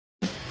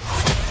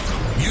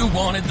You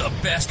wanted the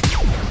best.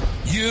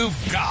 You've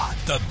got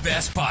the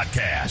best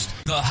podcast.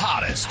 The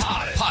hottest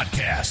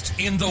podcast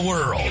in the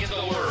world.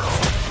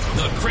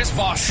 The Chris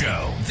Voss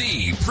Show.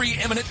 The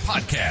preeminent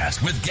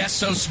podcast with guests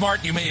so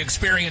smart you may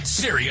experience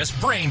serious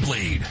brain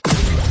bleed.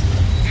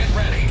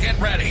 Get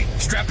ready.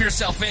 Strap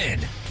yourself in.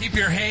 Keep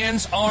your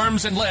hands,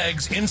 arms, and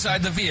legs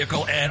inside the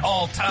vehicle at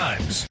all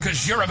times,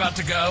 because you're about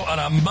to go on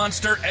a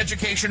monster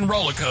education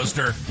roller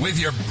coaster with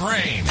your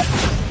brain.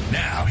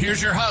 Now,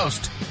 here's your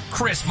host,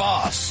 Chris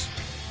Voss.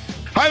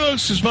 Hi,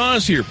 folks. Chris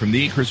Voss here from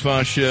the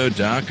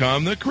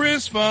ChrisVossShow.com, the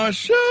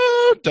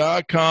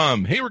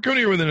ChrisVossShow.com. Hey, we're coming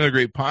here with another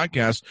great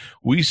podcast.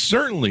 We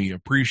certainly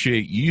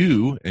appreciate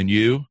you and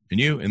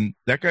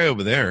that guy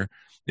over there.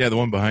 Yeah, the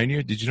one behind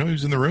you. Did you know he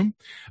was in the room?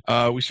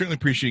 We certainly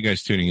appreciate you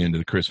guys tuning in to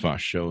the Chris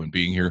Voss Show and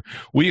being here.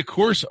 We, of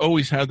course,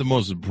 always have the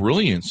most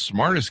brilliant,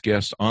 smartest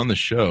guests on the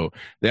show.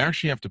 They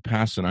actually have to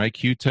pass an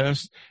IQ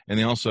test, and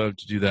they also have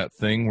to do that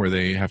thing where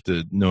they have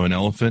to know an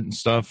elephant and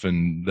stuff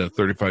and the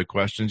 35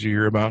 questions you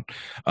hear about.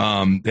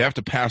 They have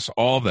to pass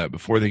all of that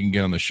before they can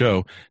get on the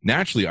show.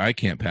 Naturally, I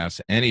can't pass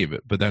any of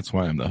it, but that's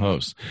why I'm the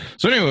host.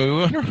 So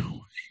anyway,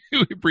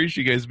 we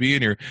appreciate you guys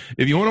being here.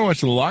 If you want to watch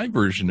the live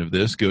version of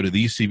this, go to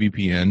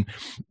thecvpn.com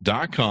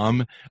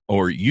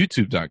or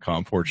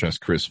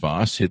youtube.com/Chris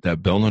Voss. Hit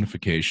that bell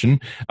notification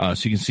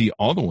so you can see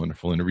all the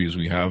wonderful interviews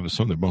we have with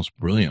some of the most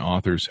brilliant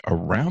authors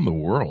around the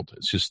world.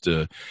 It's just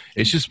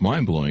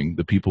mind-blowing,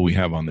 the people we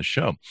have on the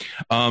show.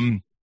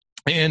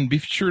 And be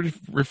sure to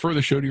refer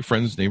the show to your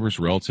friends, neighbors,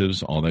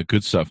 relatives, all that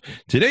good stuff.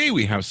 Today,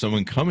 we have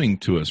someone coming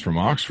to us from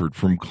Oxford,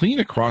 from clean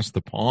across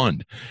the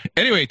pond.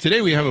 Anyway,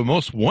 today we have a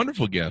most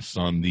wonderful guest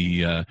on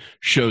the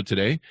show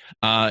today.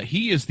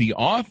 He is the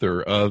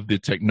author of The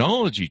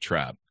Technology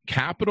Trap,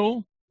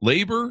 Capital,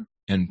 Labor,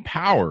 and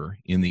Power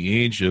in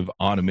the Age of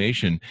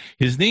Automation.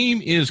 His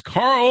name is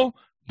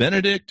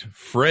Benedikt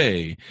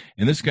Frey,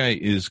 and this guy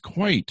is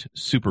quite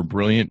super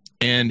brilliant,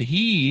 and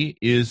he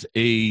is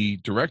a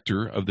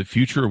director of the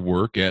future of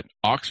work at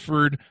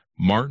Oxford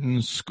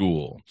Martin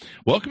School.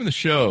 Welcome to the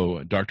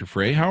show, Dr.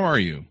 Frey. How are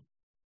you?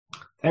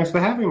 Thanks for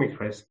having me,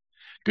 Chris.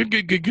 Good.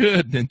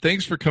 And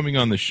thanks for coming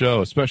on the show,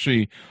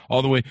 especially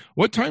all the way.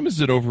 What time is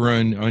it over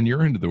on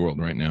your end of the world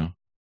right now?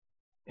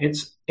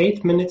 It's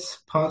 8 minutes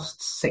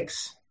past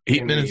 6.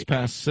 8 minutes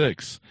past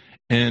 6.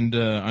 And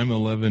I'm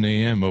 11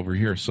 a.m. over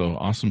here, so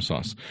awesome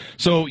sauce.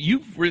 So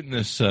you've written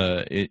this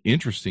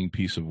interesting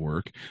piece of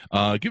work.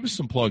 Give us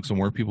some plugs on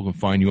where people can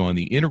find you on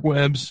the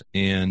interwebs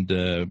and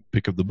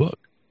pick up the book.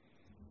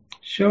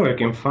 Sure, you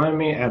can find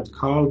me at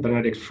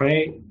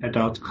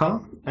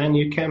carlbenediktfrey.com, and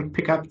you can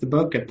pick up the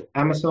book at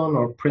Amazon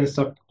or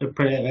Princeton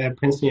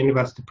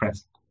University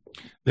Press.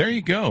 There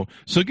you go.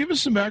 So give us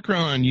some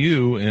background on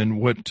you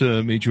and what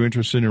made you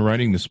interested in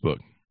writing this book.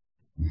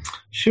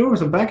 Sure.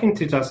 So back in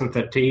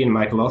 2013,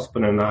 Michael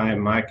Osborne and I,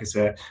 Mike is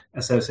an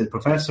associate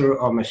professor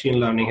of machine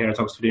learning here at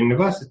Oxford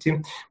University,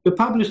 we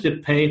published a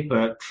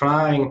paper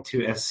trying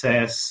to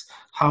assess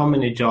how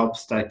many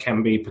jobs that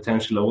can be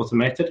potentially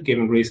automated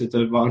given recent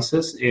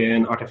advances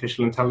in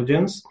artificial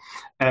intelligence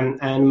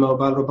and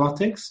mobile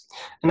robotics.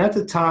 And at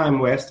the time,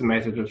 we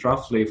estimated that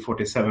roughly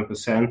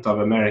 47% of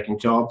American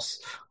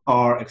jobs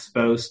are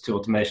exposed to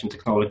automation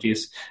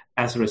technologies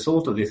as a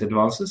result of these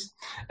advances.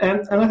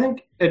 And I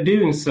think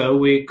doing so,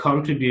 we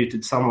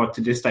contributed somewhat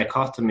to this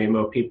dichotomy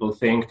where people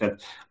think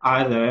that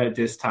either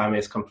this time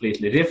is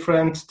completely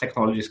different,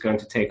 technology is going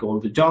to take all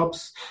the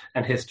jobs,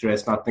 and history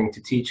has nothing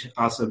to teach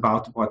us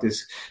about what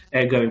is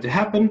going to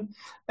happen.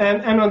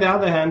 And on the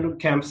other hand,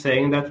 camp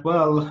saying that,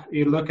 well,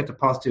 you look at the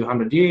past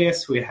 200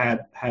 years, we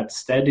had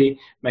steady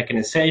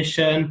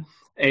mechanization.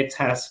 It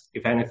has,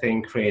 if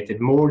anything,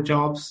 created more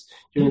jobs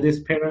during this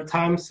period of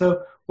time.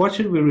 So what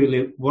should we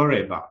really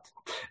worry about?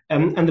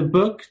 And the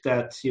book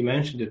that you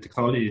mentioned, The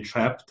Technology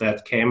Trap,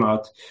 that came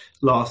out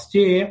last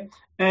year,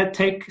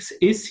 takes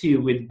issue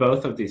with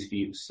both of these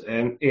views,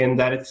 in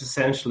that it's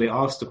essentially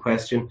asks the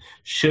question,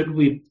 should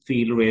we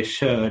feel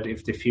reassured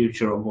if the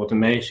future of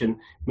automation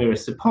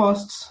mirrors the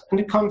past? And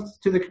it comes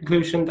to the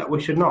conclusion that we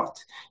should not.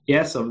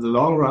 Yes, over the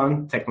long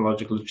run,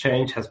 technological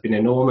change has been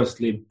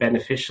enormously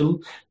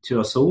beneficial to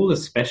us all,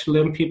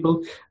 especially in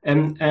people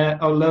on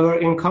lower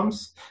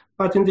incomes.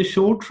 But in the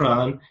short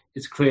run,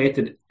 it's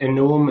created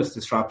enormous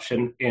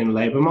disruption in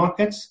labor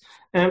markets,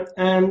 and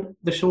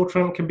the short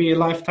run can be a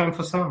lifetime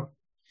for some.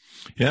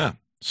 Yeah.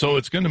 So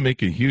it's going to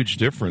make a huge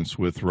difference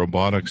with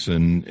robotics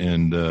and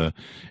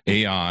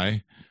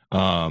AI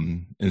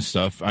and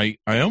stuff. I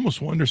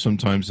almost wonder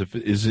sometimes if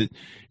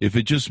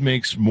it just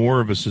makes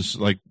more of us,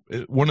 like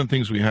one of the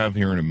things we have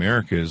here in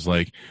America is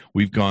like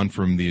we've gone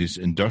from these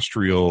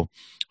industrial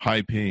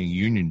high-paying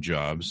union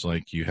jobs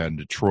like you had in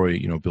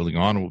Detroit, building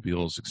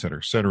automobiles, et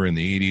cetera, in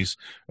the 80s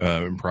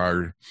and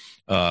prior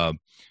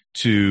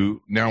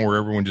to now where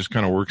everyone just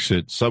kind of works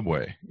at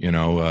Subway,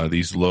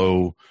 these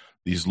low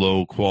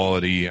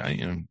quality.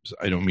 I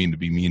don't mean to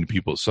be mean to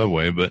people at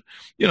Subway, but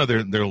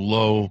they're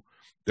low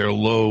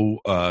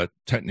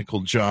technical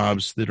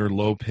jobs that are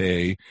low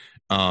pay.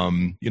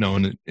 In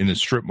a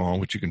strip mall,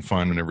 which you can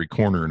find on every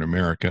corner in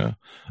America.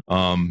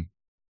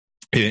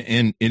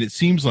 And it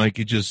seems like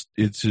it's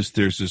just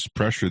there's this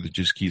pressure that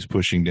just keeps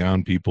pushing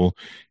down people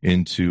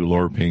into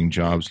lower paying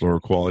jobs, lower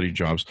quality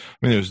jobs.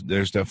 I mean,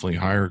 there's definitely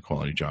higher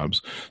quality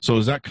jobs. So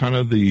is that kind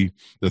of the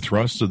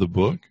thrust of the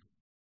book?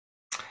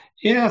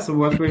 Yeah, so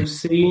what we've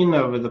seen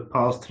over the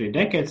past 3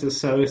 decades or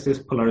so is this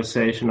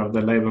polarization of the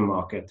labor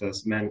market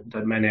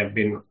that many have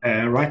been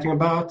writing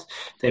about.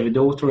 David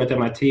Autor at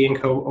MIT and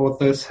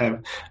co-authors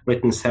have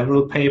written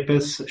several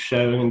papers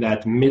showing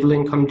that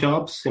middle-income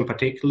jobs in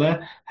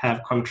particular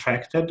have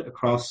contracted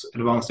across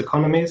advanced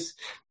economies,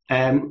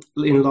 in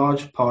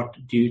large part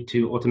due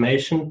to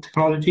automation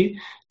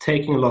technology,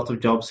 taking a lot of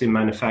jobs in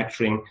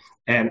manufacturing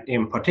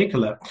in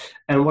particular.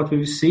 And what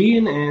we've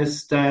seen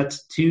is that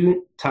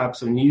 2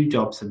 types of new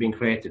jobs have been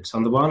created. So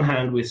on the one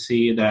hand, we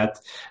see that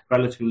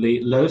relatively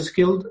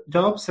low-skilled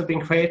jobs have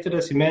been created,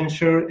 as you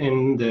mentioned,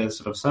 in the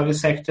sort of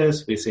service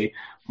sectors. We see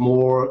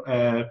more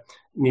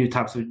new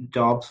types of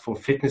jobs for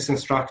fitness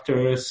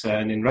instructors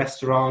and in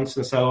restaurants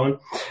and so on.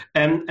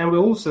 And we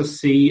also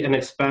see an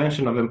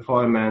expansion of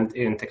employment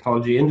in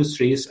technology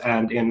industries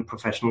and in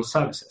professional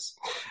services.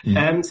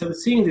 And so we're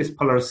seeing this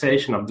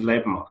polarization of the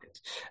labor market.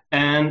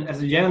 And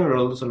as a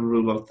general sort of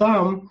rule of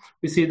thumb,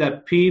 we see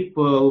that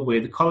people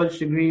with college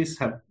degrees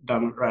have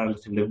done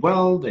relatively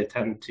well. They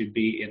tend to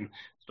be in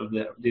sort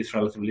of these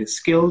relatively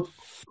skilled,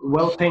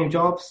 well-paying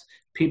jobs.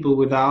 People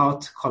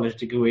without college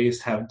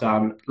degrees have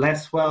done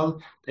less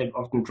well. They've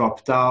often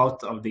dropped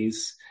out of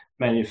these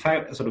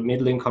sort of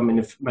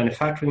middle-income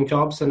manufacturing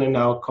jobs and are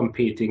now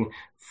competing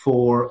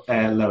for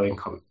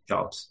low-income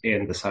jobs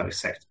in the service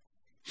sector.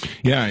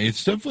 Yeah,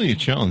 it's definitely a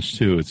challenge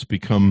too. It's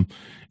become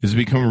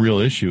a real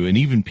issue, and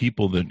even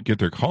people that get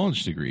their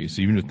college degrees,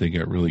 even if they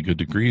get really good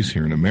degrees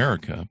here in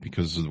America,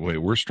 because of the way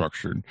we're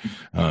structured,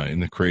 in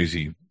the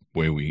crazy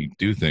way we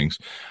do things,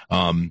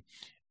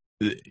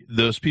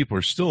 those people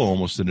are still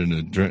almost at an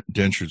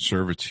indentured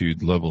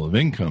servitude level of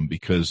income,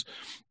 because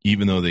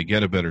even though they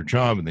get a better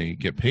job and they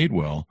get paid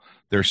well,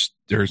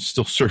 they're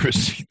still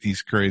servicing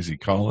these crazy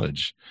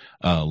college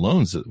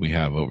loans that we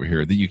have over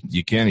here that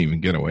you can't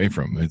even get away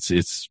from.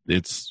 It's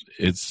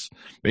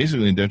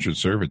basically indentured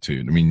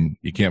servitude. I mean,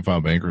 you can't file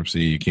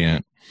bankruptcy. You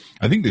can't.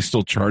 I think they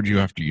still charge you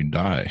after you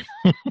die.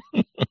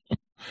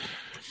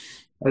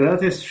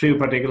 That is true,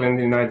 particularly in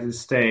the United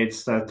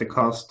States, that the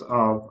cost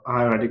of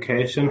higher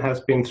education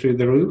has been through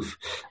the roof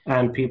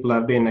and people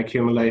have been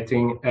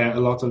accumulating a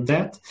lot of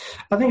debt.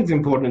 I think it's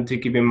important to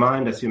keep in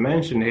mind, as you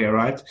mentioned here,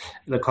 right,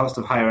 the cost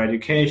of higher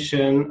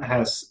education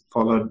has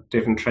followed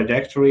different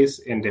trajectories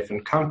in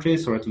different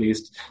countries, or at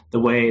least the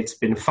way it's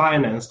been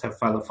financed have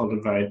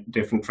followed very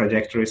different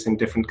trajectories in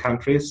different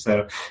countries.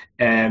 So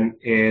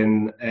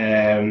in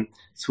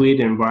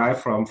Sweden, where I'm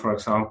from, for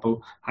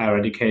example, higher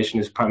education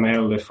is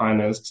primarily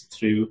financed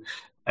through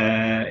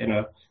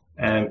the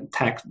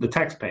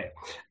taxpayer.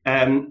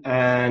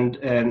 And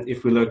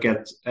if we look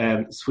at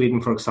Sweden,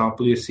 for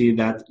example, you see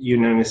that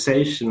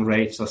unionization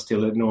rates are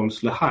still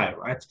enormously high,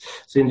 right?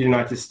 So in the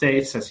United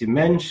States, as you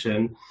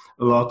mentioned,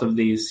 a lot of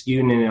these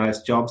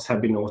unionized jobs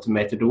have been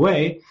automated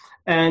away.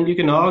 And you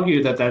can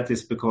argue that that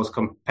is because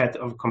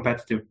of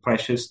competitive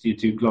pressures due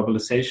to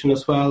globalization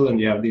as well. And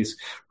you have these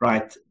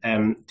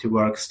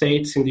right-to-work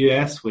states in the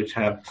US, which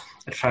have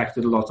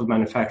attracted a lot of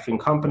manufacturing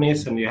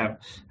companies, and you have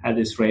had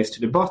this race to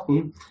the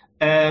bottom.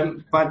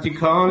 But you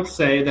can't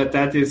say that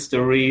that is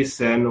the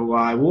reason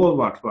why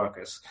Walmart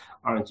workers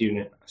aren't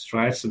unionized,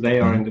 right? So they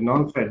are in the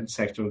non-trade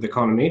sector of the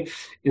economy.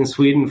 In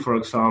Sweden, for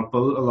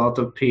example, a lot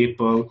of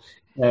people,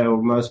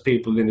 or most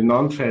people in the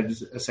non-trade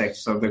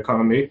sectors of the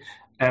economy,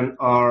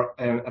 are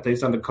at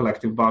least under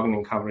collective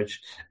bargaining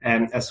coverage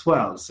as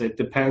well. So it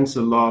depends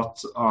a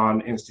lot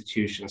on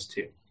institutions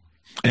too.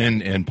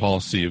 And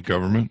policy of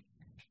government?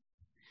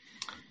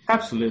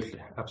 Absolutely.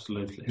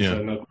 Yeah.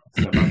 So no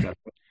question about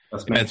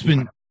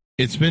that.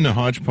 It's been a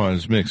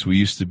hodgepodge mix. We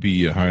used to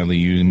be a highly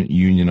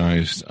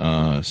unionized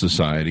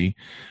society.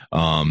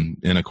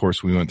 And of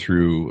course, we went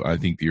through, I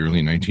think, the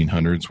early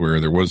 1900s where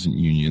there wasn't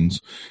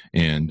unions,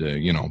 and,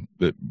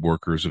 that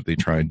workers, if they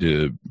tried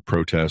to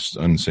protest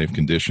unsafe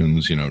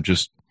conditions,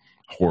 just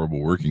horrible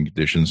working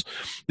conditions,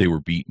 they were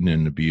beaten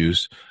and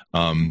abused.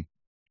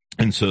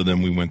 And so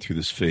then we went through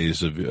this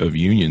phase of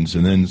unions,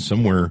 and then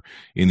somewhere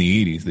in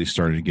the 80s, they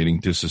started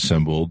getting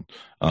disassembled.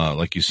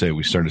 Like you say,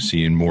 we started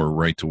seeing more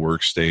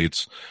right-to-work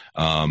states,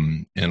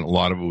 and a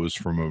lot of it was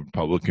from a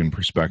Republican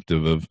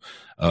perspective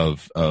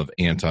of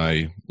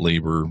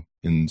anti-labor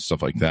and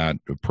stuff like that,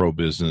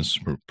 pro-business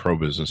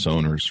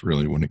owners,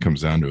 really, when it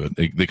comes down to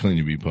it. They claim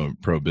to be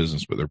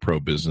pro-business, but they're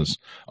pro-business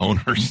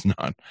owners,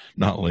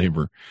 not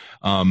labor.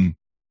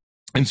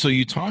 And so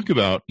you talk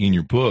about in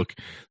your book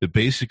that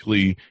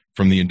basically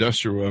from the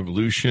Industrial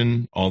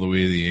Revolution all the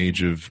way to the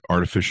age of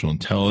artificial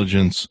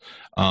intelligence,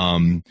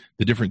 the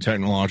different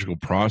technological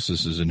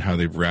processes and how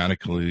they've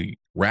radically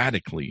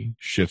radically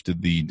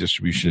shifted the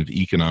distribution of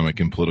economic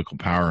and political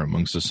power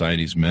among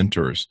society's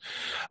mentors.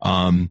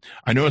 I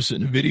noticed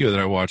in a video that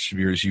I watched of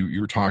yours,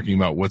 you were talking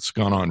about what's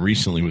gone on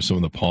recently with some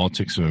of the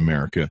politics of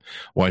America,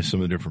 why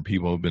some of the different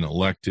people have been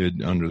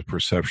elected under the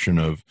perception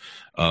of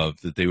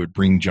that they would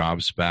bring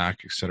jobs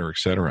back, et cetera, et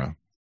cetera.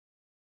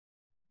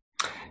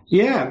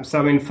 Yeah, so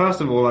I mean,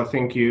 first of all, I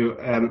think you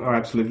are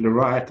absolutely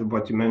right of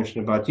what you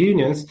mentioned about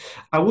unions.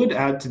 I would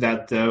add to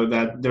that, though,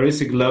 that there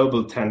is a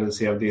global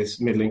tendency of these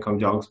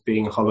middle-income jobs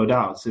being hollowed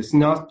out. So it's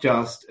not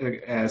just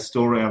a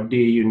story of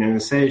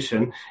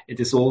deunionization, it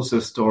is also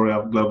a story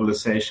of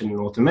globalization and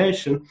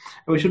automation.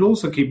 And we should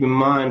also keep in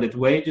mind that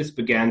wages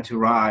began to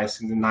rise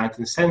in the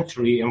 19th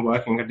century and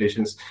working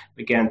conditions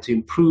began to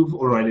improve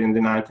already in the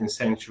 19th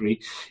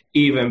century,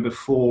 even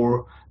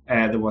before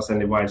there was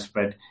any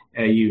widespread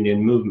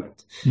union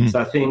movement. So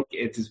I think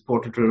it is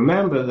important to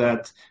remember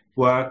that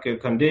working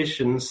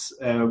conditions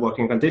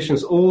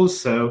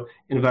also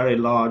in very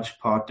large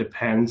part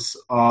depends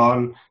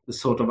on the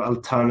sort of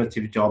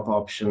alternative job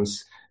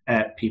options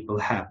people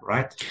have,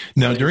 right?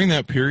 Now, during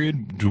that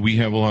period, do we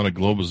have a lot of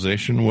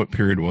globalization? What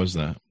period was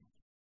that?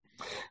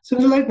 So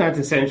in the late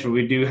 19th century,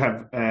 we do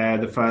have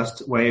the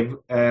first wave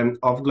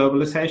of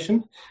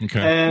globalization.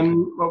 Okay.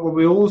 But what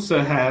we also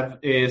have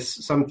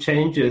is some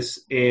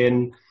changes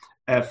in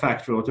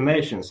factory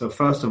automation. So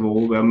first of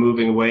all, we're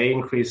moving away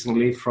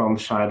increasingly from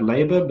child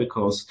labor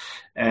because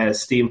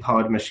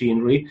steam-powered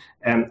machinery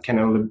can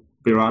only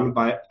be run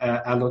by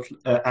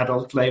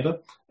adult labor.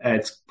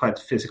 It's quite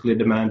physically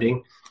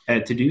demanding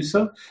to do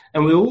so.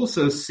 And we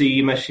also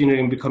see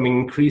machinery becoming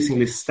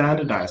increasingly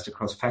standardized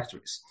across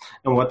factories.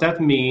 And what that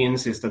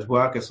means is that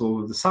workers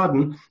all of a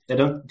sudden, they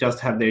don't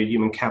just have their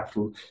human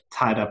capital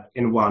tied up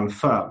in one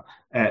firm.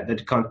 They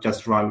can't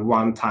just run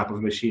one type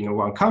of machine or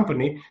one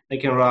company. They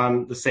can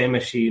run the same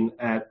machine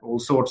at all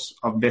sorts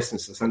of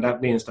businesses. And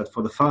that means that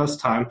for the first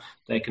time,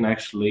 they can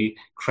actually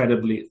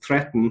credibly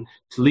threaten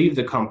to leave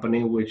the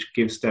company, which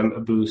gives them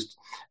a boost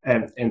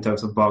in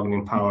terms of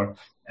bargaining power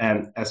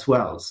as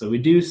well. So we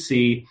do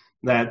see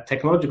that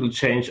technological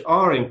change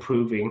are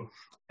improving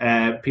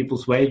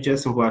people's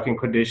wages and working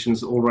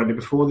conditions already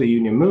before the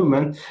union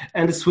movement.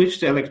 And the switch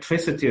to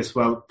electricity as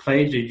well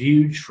played a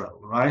huge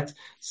role, right?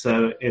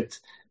 So it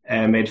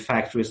made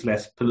factories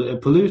less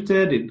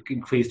polluted, it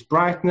increased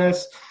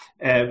brightness,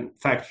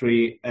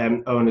 factory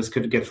owners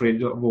could get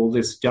rid of all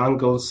this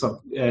jungle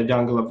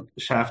of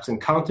shafts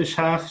and counter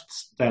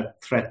shafts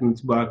that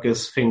threatened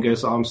workers'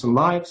 fingers, arms, and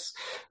lives.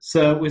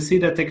 So we see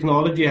that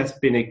technology has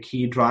been a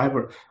key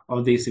driver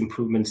of these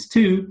improvements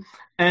too.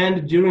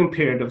 And during a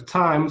period of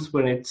times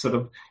when it sort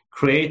of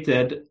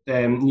created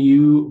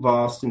new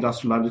vast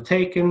industrial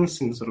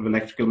undertakings in sort of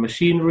electrical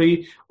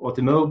machinery,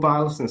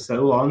 automobiles, and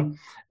so on,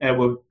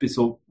 where we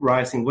saw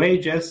rising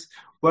wages,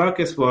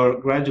 workers were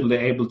gradually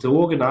able to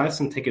organize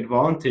and take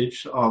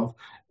advantage of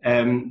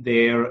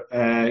their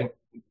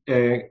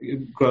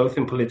growth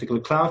in political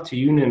clout to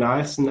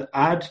unionize and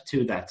add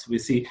to that. So we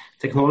see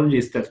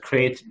technologies that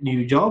create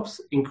new jobs,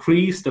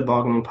 increase the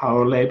bargaining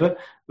power of labor,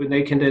 when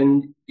they can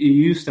then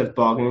use that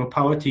bargaining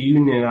power to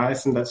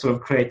unionize, and that sort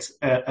of creates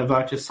a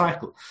virtuous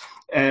cycle.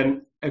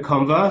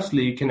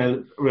 Conversely, you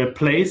can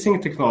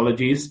replacing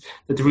technologies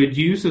that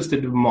reduces the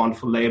demand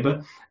for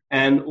labor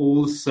and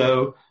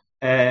also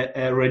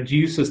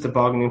reduces the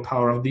bargaining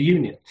power of the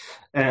union.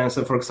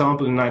 So, for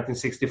example, in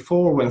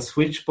 1964, when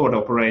switchboard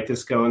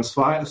operators go on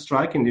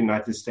strike in the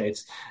United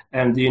States,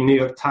 and the New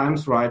York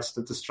Times writes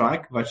that the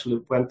strike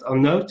virtually went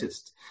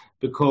unnoticed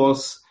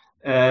because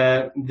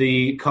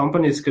the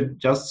companies could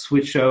just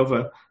switch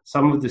over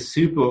some of the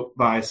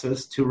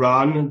supervisors to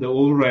run the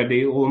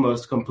already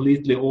almost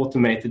completely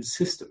automated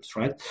systems,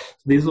 right?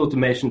 So these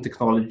automation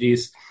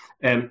technologies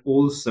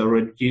also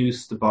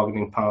reduce the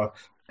bargaining power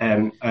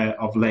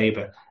of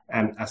labor,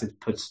 as it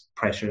puts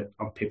pressure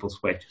on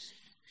people's wages.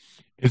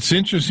 It's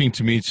interesting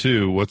to me,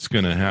 too, what's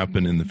going to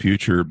happen in the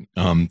future.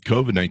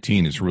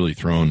 COVID-19 has really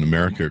thrown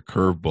America a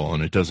curveball,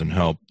 and it doesn't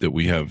help that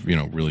we have,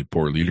 really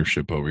poor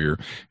leadership over here,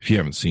 if you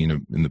haven't seen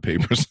it in the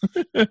papers.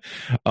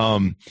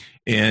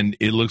 And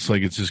it looks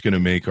like it's just going to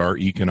make our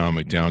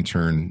economic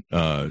downturn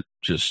I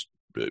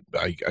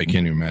can't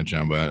even imagine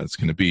how bad it's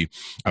going to be.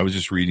 I was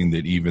just reading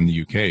that even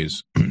the UK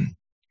is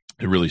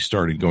it really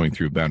started going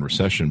through a bad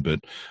recession, but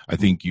I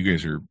think you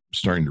guys are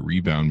starting to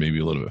rebound maybe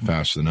a little bit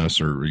faster than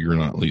us, or you're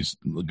not at least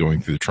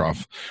going through the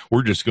trough.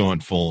 We're just going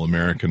full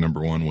America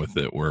 #1 with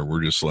it, where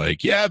we're just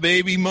like, yeah,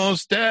 baby,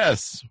 most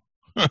deaths.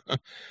 But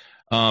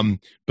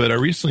I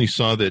recently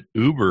saw that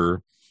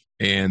Uber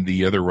and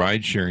the other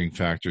ride-sharing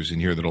factors in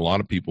here that a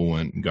lot of people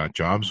went and got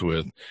jobs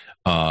with,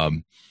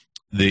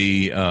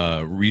 they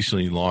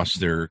recently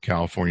lost their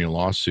California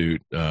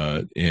lawsuit,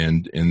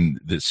 and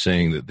that's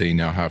saying that they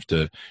now have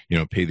to,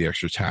 pay the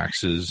extra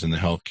taxes and the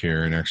health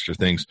care and extra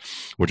things,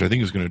 which I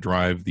think is going to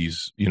drive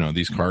these,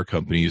 these car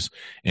companies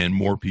and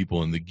more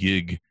people in the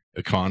gig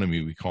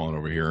economy, we call it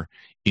over here,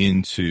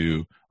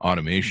 into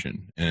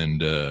automation.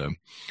 And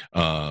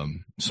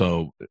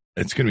so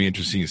it's going to be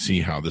interesting to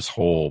see how this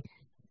whole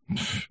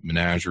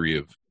menagerie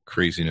of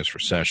craziness,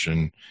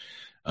 recession,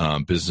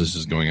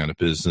 businesses going out of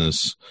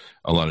business,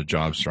 a lot of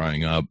jobs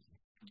drying up,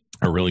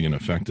 are really going to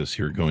affect us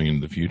here going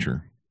into the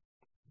future.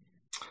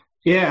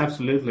 Yeah,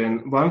 absolutely.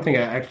 And one thing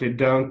I actually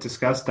don't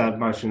discuss that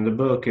much in the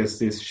book is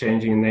this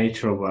changing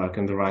nature of work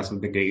and the rise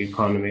of the gig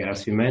economy,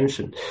 as you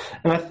mentioned.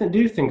 And I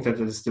do think that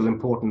it's still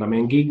important. I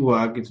mean, gig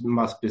work, it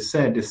must be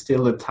said, is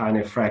still a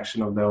tiny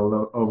fraction of the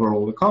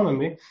overall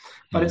economy,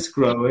 but it's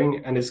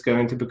growing and it's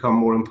going to become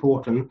more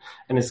important.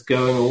 And it's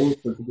going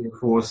also to be a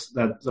force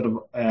that sort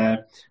of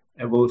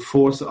will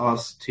force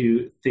us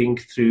to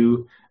think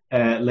through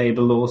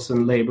labor laws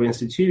and labor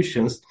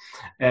institutions,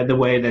 the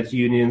way that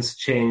unions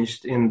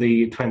changed in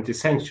the 20th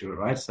century,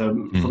 right? So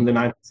from the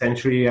 19th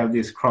century, you have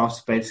these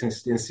crafts-based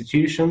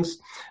institutions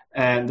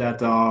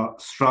that are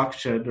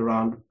structured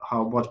around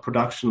what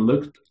production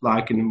looked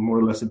like in more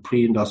or less a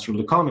pre-industrial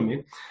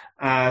economy.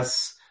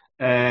 As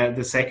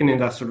the second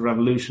industrial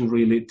revolution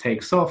really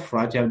takes off,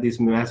 right? You have these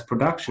mass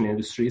production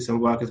industries,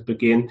 and workers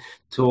begin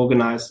to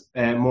organize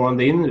more on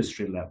the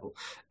industry level,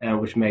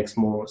 which makes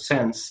more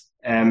sense.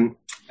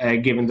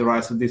 Given the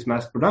rise of these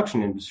mass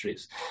production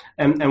industries.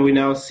 And we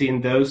now see in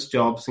those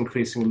jobs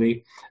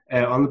increasingly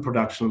on the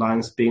production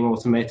lines being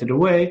automated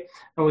away.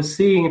 And we're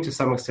seeing to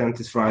some extent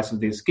this rise of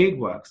these gig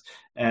works,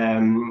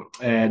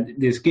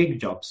 these gig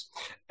jobs.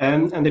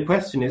 And the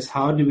question is,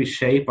 how do we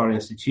shape our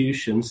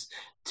institutions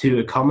to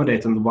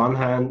accommodate, on the one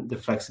hand, the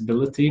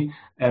flexibility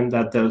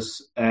that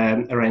those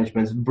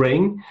arrangements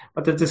bring,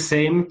 but at the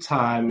same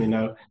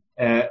time,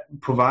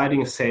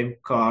 providing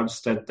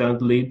safeguards that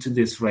don't lead to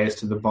this race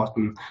to the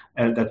bottom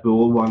that we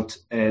all want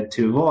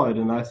to avoid.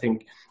 And I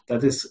think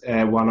that is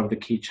one of the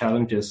key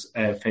challenges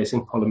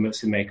facing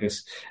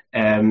policymakers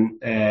in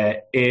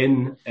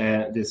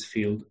this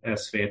field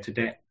sphere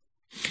today.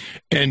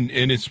 And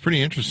it's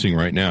pretty interesting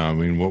right now. I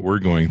mean, what we're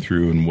going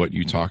through and what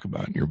you talk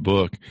about in your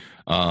book,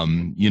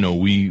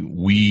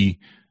 we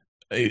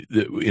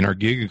in our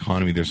gig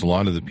economy, there's a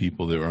lot of the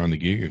people that are on the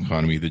gig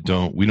economy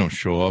that we don't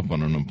show up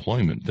on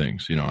unemployment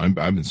things. I've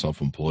been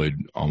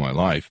self-employed all my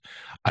life.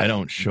 I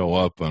don't show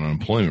up on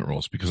unemployment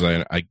rolls because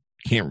I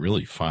can't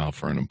really file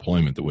for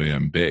unemployment the way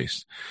I'm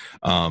based.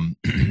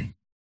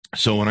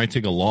 So when I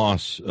take a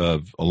loss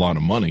of a lot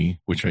of money,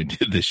 which I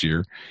did this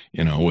year,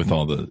 with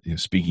all the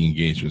speaking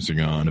engagements are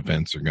gone,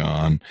 events are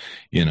gone,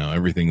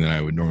 everything that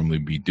I would normally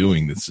be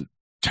doing that's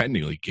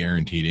technically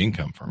guaranteed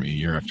income for me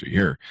year after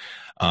year.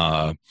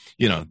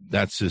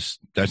 That's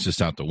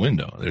just out the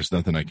window. There's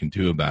nothing I can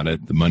do about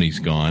it. The money's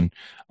gone.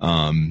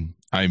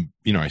 I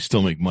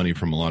still make money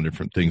from a lot of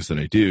different things that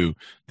I do.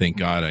 Thank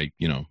God I,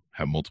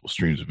 have multiple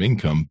streams of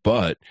income,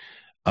 but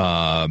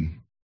it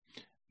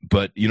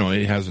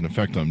has an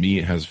effect on me.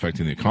 It has effect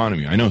on the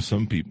economy. I know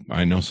some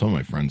of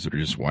my friends that are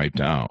just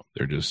wiped out.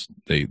 They're just,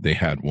 they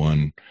had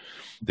one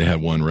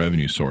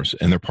revenue source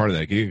and they're part of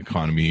that gig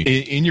economy.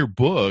 In your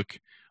book,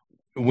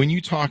 when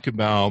you talk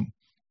about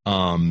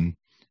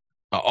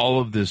all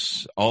of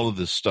this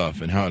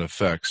stuff and how it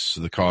affects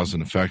the cause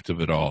and effect of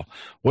it all,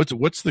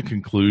 what's the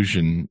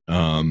conclusion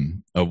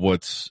of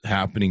what's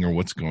happening or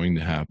what's going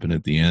to happen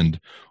at the end,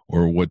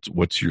 or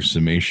what's your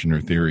summation or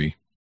theory?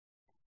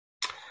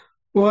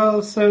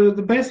 Well, so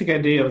the basic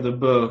idea of the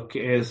book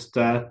is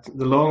that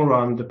the long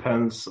run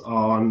depends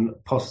on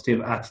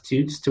positive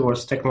attitudes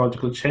towards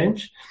technological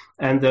change,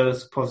 and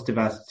those positive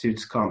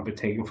attitudes can't be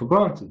taken for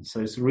granted.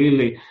 So it's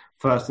really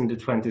first in the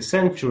 20th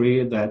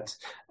century that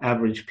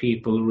average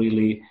people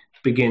really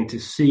begin to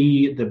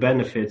see the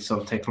benefits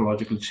of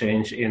technological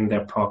change in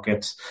their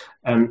pockets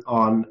and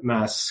on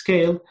mass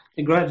scale.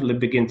 They gradually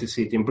begin to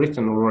see it in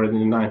Britain already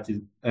in the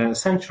 19th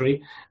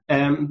century.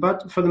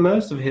 But for the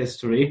most of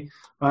history,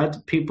 right,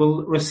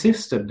 people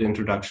resisted the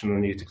introduction of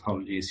new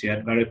technologies. You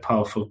had very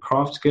powerful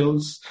craft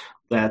skills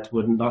that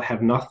would not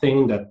have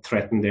nothing that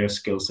threatened their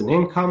skills and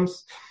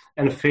incomes.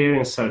 And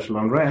fearing social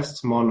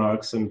unrest,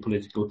 monarchs and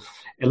political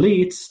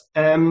elites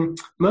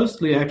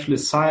mostly actually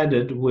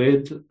sided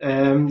with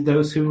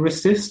those who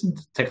resisted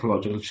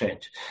technological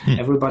change.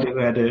 Everybody who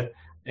had a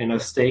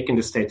stake in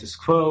the status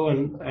quo,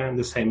 and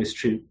the same is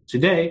true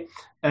today,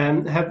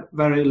 have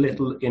very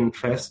little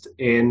interest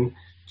in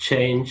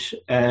change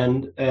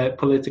and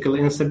political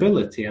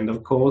instability. And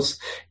of course,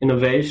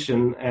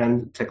 innovation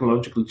and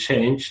technological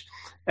change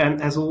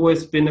has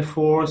always been a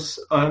force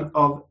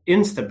of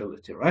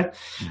instability, right?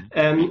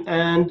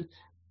 And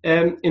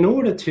in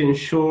order to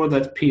ensure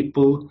that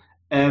people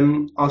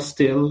are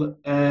still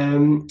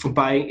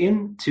buying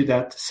into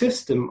that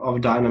system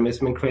of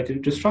dynamism and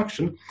creative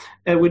destruction,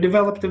 we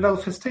developed the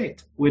welfare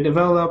state. We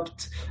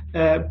developed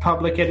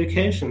public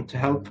education to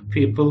help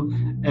people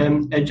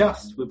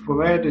adjust. We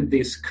provided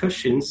these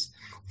cushions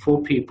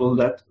for people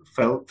that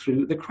fell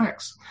through the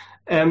cracks.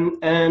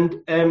 And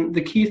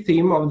the key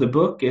theme of the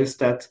book is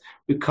that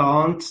we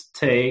can't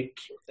take,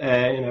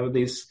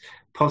 these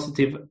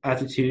positive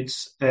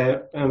attitudes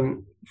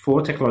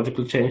for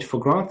technological change for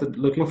granted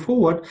looking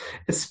forward,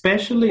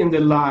 especially in the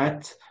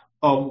light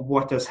of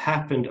what has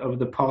happened over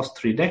the past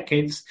 3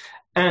 decades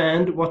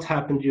and what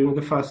happened during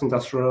the first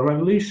industrial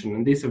revolution.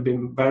 And these have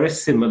been very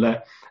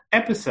similar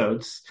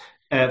episodes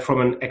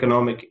from an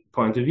economic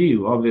point of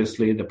view.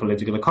 Obviously, the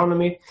political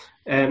economy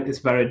is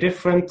very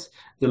different.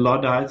 The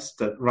Luddites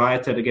that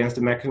rioted against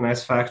the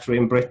mechanized factory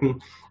in Britain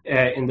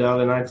in the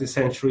early 19th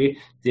century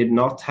did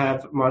not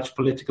have much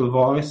political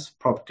voice.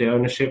 Property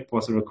ownership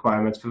was a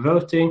requirement for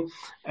voting,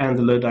 and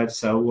the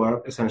Luddites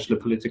were essentially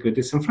politically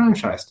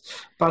disenfranchised.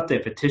 But they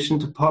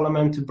petitioned to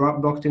Parliament to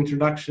block the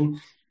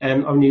introduction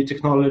of new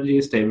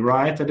technologies. They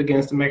rioted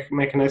against the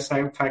mechanized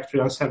factory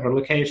on several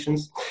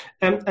occasions.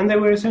 And they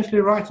were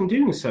essentially right in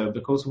doing so,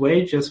 because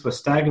wages were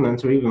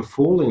stagnant or even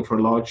falling for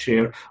a large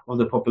share of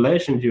the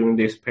population during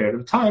this period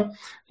of time.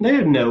 And they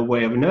had no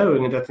way of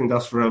knowing that the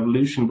Industrial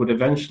Revolution would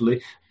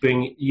eventually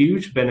bring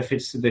huge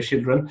benefits to their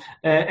children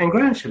and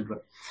grandchildren.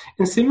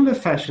 In similar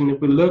fashion,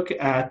 if we look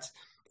at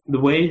the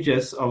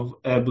wages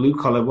of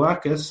blue-collar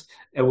workers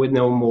with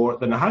no more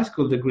than a high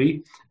school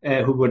degree,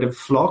 who would have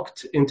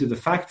flocked into the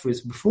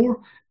factories before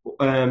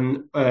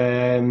the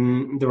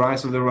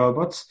rise of the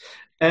robots,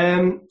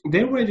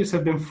 their wages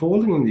have been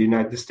falling in the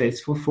United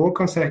States for 4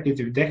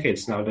 consecutive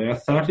decades now. They are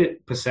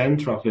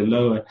 30% roughly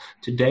lower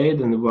today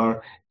than they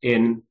were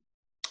in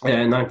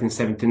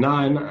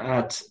 1979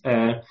 at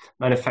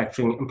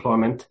manufacturing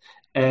employment.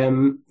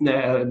 The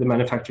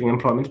manufacturing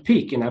employment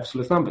peak in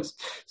absolute numbers.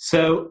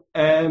 So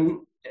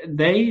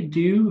they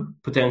do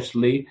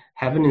potentially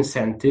have an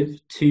incentive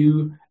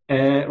to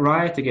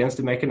riot against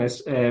the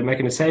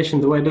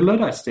mechanization the way the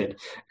Luddites did.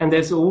 And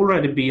there's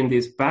already been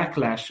this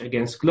backlash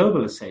against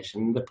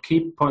globalization. The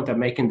key point I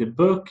make in the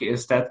book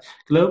is that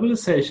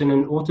globalization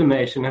and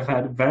automation have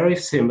had very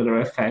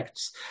similar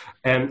effects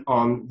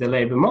on the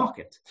labor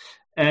market.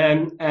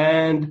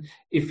 And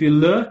if you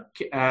look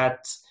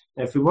at,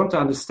 if we want to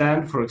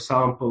understand, for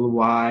example,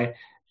 why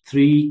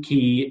 3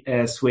 key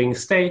swing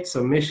states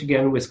of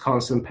Michigan,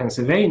 Wisconsin,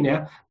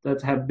 Pennsylvania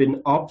that have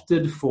been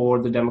opted for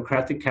the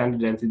Democratic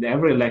candidate in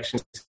every election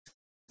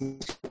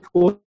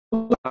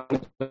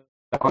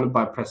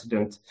by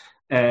President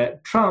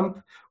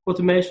Trump,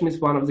 automation is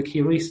one of the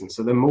key reasons.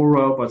 So there are more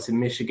robots in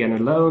Michigan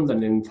alone than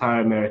the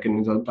entire American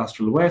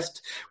industrial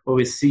West, where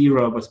we see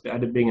robots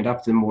being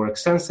adopted more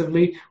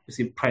extensively. We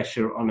see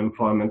pressure on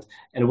employment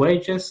and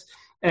wages.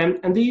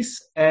 And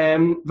these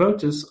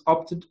voters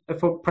opted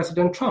for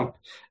President Trump.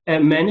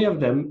 And many of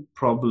them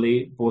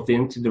probably bought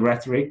into the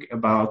rhetoric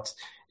about,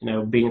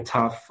 being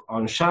tough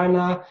on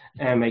China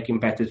and making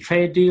better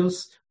trade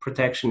deals,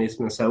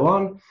 protectionism, and so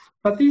on.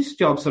 But these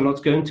jobs are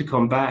not going to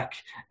come back,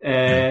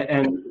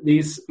 and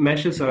these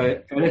measures are,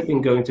 if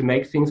anything, going to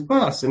make things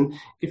worse. And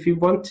if you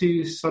want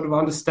to sort of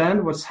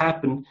understand what's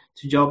happened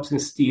to jobs in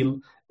steel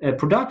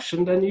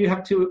production, then you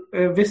have to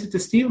visit the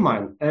steel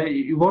mine.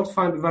 You won't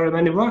find very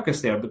many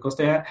workers there because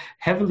they are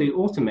heavily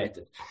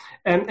automated.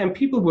 And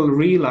people will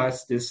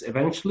realize this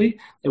eventually.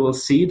 They will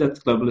see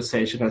that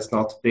globalization has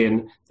not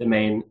been the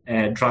main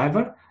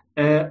driver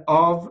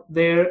of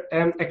their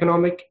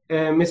economic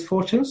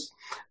misfortunes.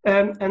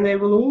 And they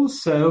will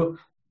also,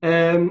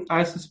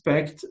 I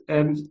suspect,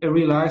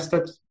 realize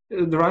that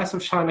the rise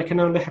of China can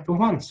only happen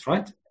once,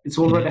 right? It's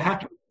already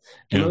happened.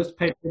 And most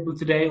people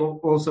today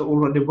also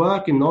already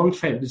work in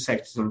non-traded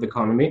sectors of the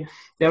economy.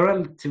 They're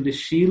relatively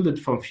shielded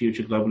from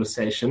future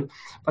globalization,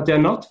 but they're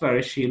not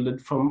very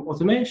shielded from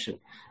automation.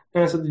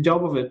 And so the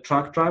job of a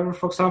truck driver,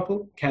 for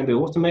example, can be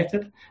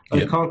automated,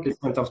 but it can't be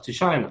sent off to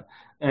China.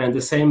 And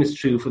the same is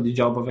true for the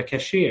job of a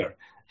cashier.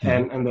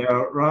 And there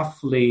are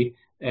roughly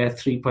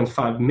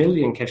 3.5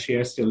 million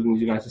cashiers still in the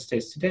United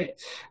States today.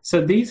 So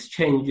these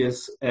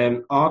changes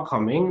are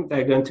coming.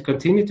 They're going to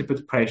continue to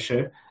put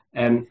pressure,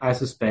 I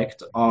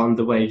suspect, on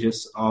the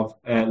wages of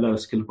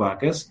low-skilled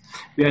workers.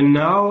 We are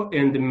now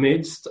in the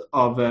midst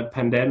of a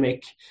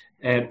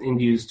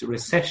pandemic-induced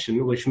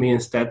recession, which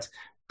means that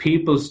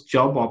people's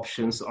job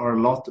options are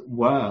a lot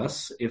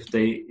worse if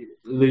they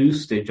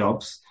lose their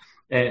jobs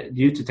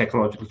due to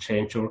technological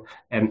change or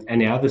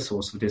any other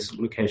source of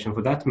dislocation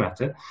for that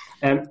matter.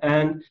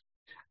 And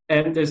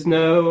there's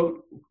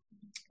no...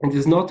 It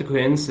is not a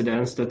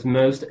coincidence that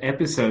most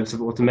episodes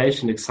of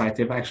automation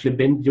anxiety have actually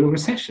been during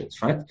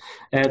recessions, right?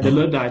 The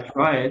Luddite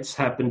riots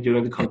happened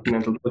during the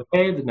Continental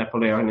Blockade, the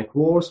Napoleonic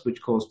Wars, which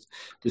caused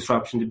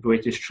disruption to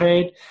British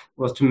trade.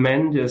 There was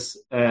tremendous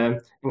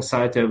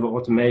anxiety over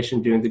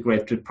automation during the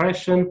Great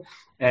Depression,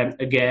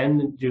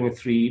 again during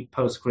 3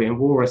 post-Korean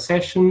War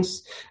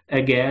recessions,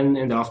 again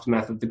in the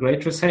aftermath of the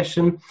Great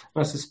Recession.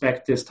 I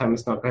suspect this time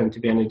it's not going to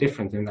be any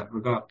different in that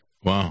regard.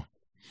 Wow.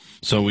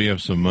 So we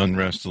have some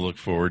unrest to look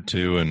forward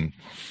to, and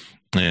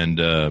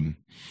some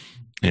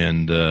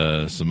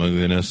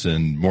ugliness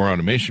and more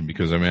automation,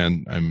 because I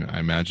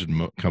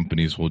imagine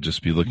companies will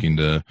just be looking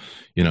to,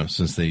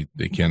 since they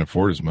can't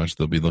afford as much,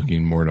 they'll be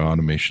looking more to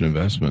automation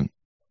investment.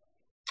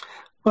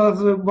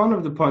 Well, one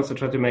of the points I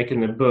try to make in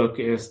the book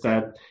is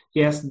that,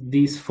 yes,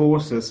 these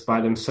forces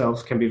by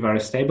themselves can be very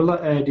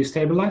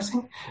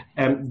destabilizing.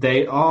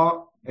 They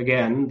are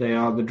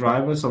the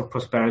drivers of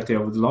prosperity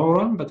over the long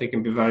run, but they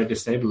can be very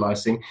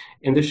destabilizing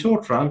in the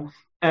short run.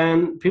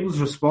 And people's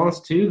response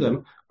to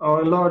them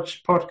are in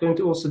large part going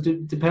to also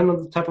depend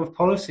on the type of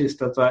policies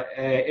that are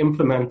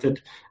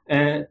implemented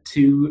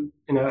to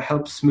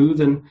help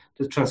smoothen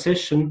the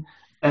transition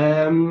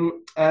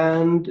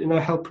and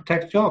help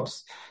protect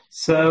jobs.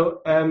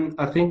 So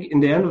I think in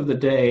the end of the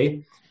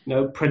day,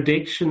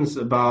 predictions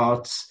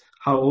about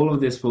how all of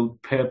this will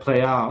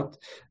play out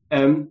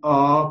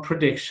are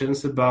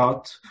predictions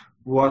about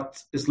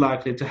what is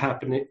likely to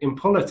happen in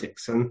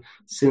politics. And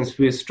since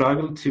we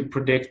struggle to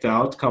predict the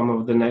outcome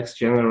of the next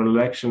general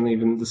election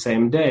even the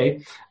same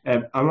day,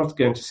 I'm not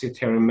going to sit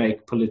here and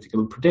make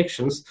political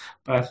predictions,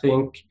 but I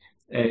think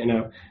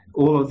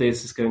all of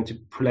this is going to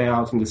play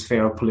out in the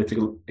sphere of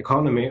political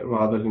economy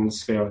rather than the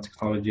sphere of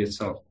technology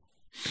itself.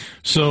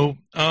 So,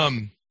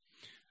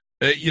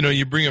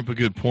 you bring up a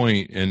good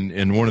point,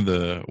 and one of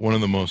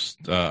the most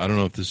I don't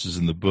know if this is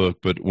in the book,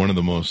 but one of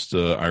the most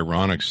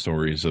ironic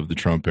stories of the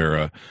Trump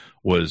era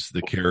was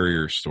the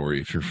Carrier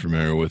story. If you're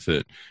familiar with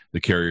it, the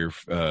Carrier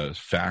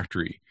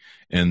factory,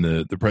 and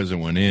the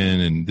president went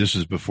in, and this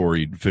was before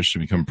he'd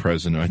officially become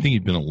president. I think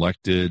he'd been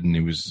elected, and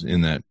he was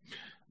in that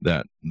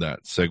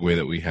segue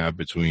that we have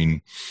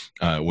between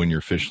when you're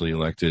officially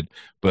elected.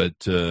 But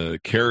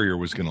Carrier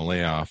was going to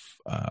lay off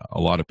a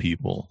lot of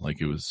people.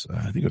 Like it was,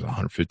 I think it was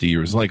 150. It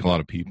was like a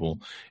lot of people.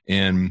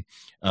 And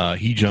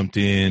he jumped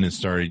in and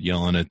started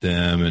yelling at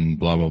them and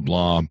blah, blah,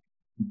 blah.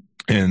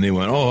 And they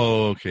went,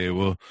 oh, okay,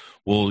 well,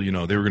 they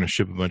were going to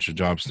ship a bunch of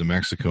jobs to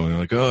Mexico. And they're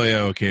like, oh,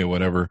 yeah, okay,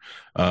 whatever.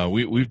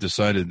 We've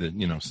decided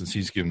that, since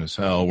he's giving us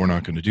hell, we're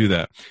not going to do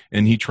that.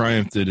 And he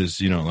triumphed it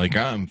as,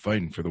 I'm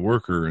fighting for the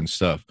worker and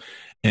stuff.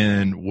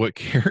 And what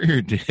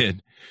Carrier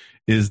did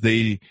is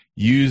they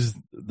used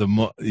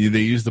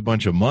a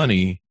bunch of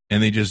money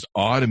and they just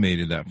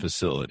automated that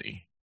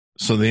facility.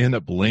 So they end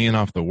up laying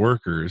off the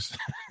workers.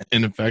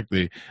 And in fact,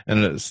 they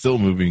ended up still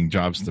moving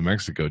jobs to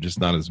Mexico, just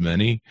not as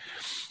many.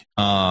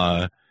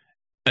 It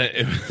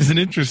was an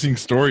interesting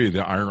story,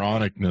 the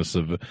ironicness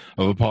of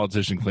a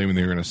politician claiming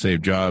they were going to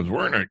save jobs.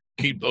 We're going to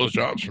keep those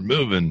jobs from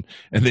moving.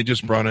 And they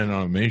just brought in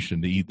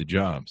automation to eat the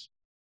jobs.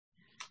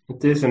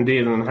 It is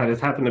indeed, and had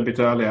it happened a bit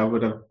earlier, I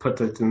would have put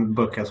it in the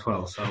book as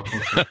well. So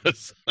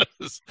it's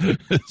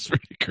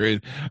pretty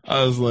crazy.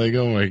 I was like,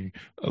 oh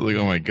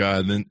my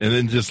god! And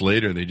then just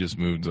later, they just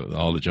moved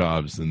all the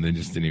jobs, and they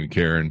just didn't even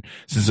care. And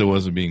since it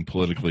wasn't being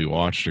politically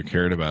watched or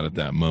cared about at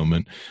that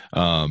moment,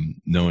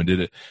 no one did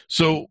it.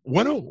 So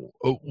what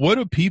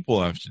do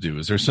people have to do?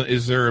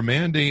 Is there a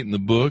mandate in the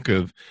book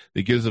that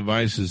gives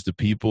advices to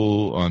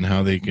people on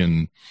how they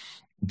can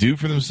do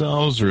for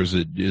themselves, or is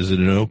it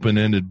an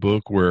open-ended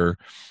book where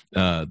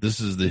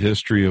this is the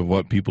history of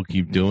what people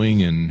keep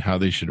doing and how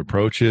they should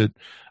approach it?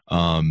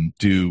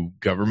 Do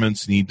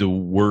governments need to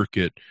work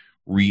at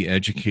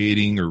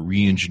re-educating or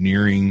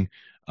re-engineering,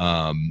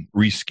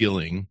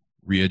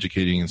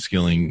 re-educating and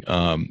skilling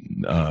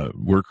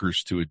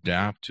workers to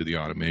adapt to the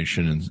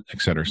automation, and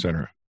et cetera, et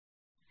cetera?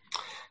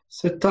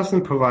 So it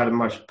doesn't provide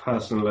much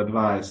personal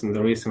advice, and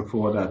the reason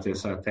for that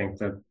is I think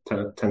that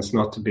tends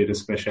not to be the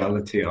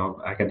speciality of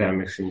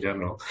academics in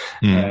general.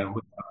 We're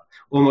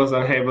almost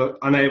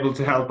unable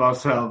to help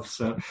ourselves,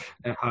 so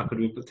how could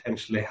we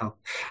potentially help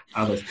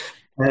others?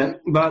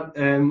 But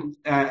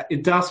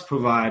it does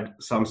provide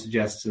some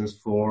suggestions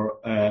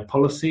for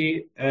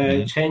policy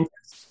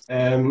changes.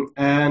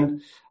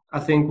 And I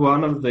think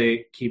one of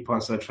the key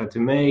points I try to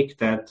make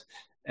that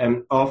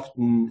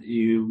often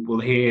you will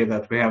hear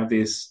that we have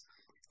this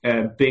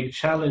big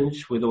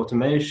challenge with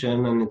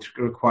automation, and it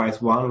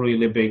requires one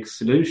really big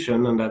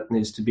solution, and that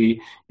needs to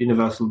be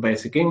universal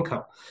basic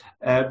income.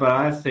 But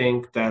I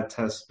think that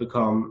has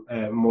become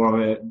more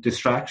of a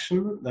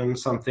distraction than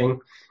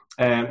something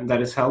that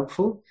is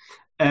helpful.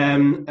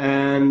 And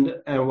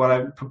what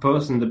I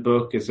propose in the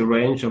book is a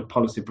range of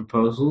policy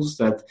proposals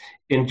that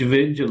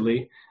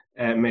individually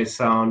may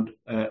sound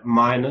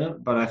minor,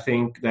 but I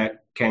think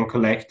that can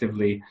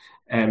collectively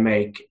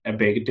make a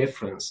big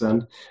difference.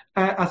 And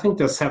I think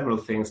there are several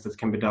things that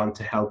can be done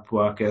to help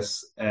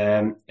workers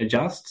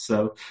adjust.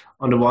 So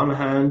on the one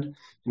hand,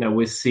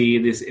 we see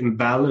this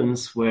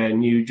imbalance where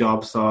new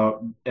jobs are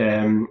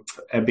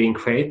being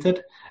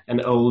created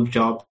and old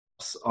jobs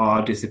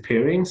are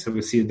disappearing. So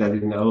we see that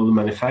in old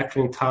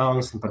manufacturing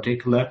towns in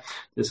particular,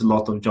 there's a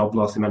lot of job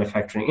loss in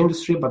manufacturing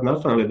industry, but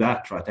not only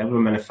that, right? Every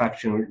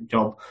manufacturing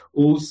job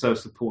also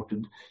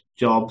supported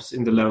jobs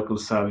in the local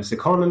service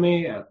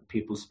economy.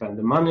 People spend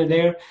the money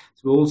there.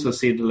 So we also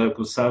see the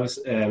local service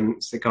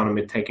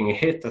economy taking a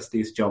hit as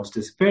these jobs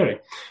disappearing.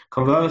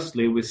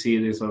 Conversely, we see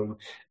these sort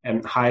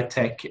of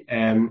high-tech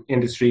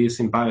industries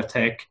in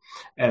biotech,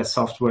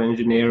 software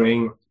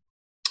engineering,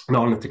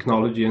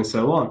 nanotechnology, and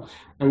so on.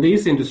 And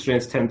these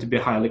industries tend to be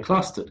highly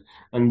clustered.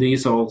 And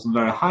these are also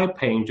very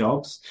high-paying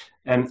jobs.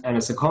 And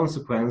as a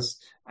consequence,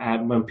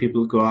 when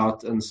people go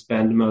out and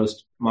spend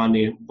most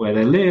money where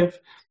they live,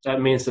 that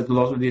means that a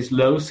lot of these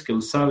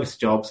low-skilled service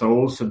jobs are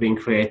also being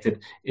created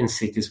in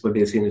cities where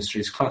these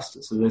industries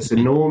cluster. So there's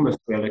enormous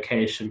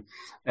reallocation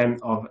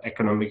of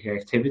economic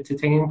activity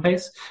taking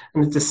place.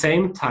 And at the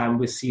same time,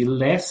 we see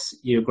less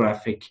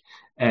geographic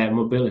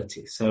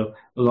mobility. So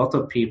a lot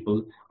of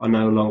people are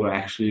no longer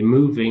actually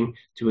moving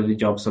to where the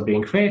jobs are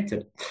being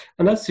created.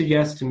 And that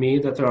suggests to me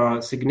that there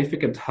are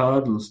significant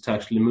hurdles to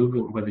actually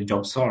moving where the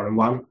jobs are. And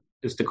one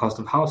is the cost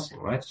of housing,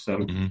 right?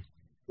 So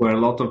where a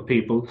lot of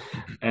people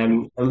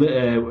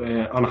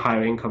on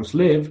higher incomes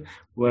live,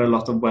 where a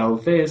lot of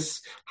wealth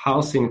is.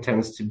 Housing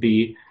tends to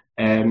be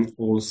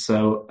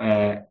also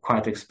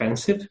quite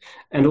expensive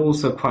and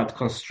also quite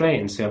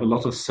constrained. So you have a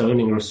lot of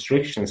zoning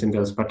restrictions in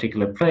those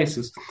particular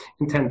places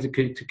intended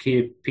to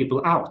keep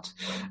people out.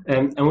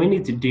 And we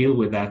need to deal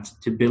with that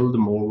to build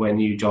more where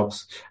new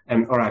jobs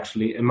are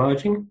actually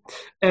emerging.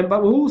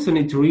 But we also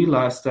need to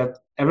realize that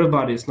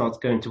everybody is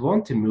not going to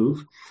want to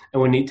move,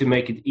 and we need to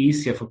make it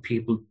easier for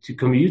people to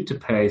commute to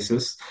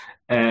places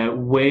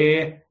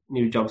where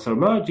new jobs are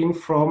emerging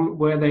from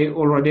where they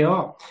already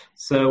are.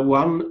 So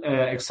one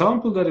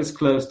example that is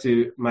close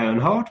to my own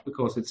heart,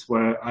 because it's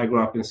where I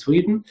grew up in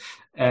Sweden.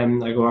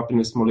 I grew up in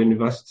a small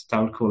university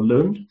town called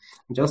Lund.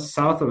 And just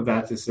south of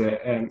that is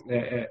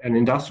an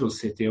industrial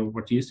city, or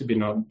what used to be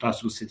an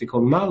industrial city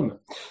called Malmö.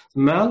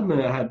 Malmö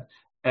had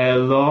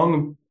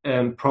long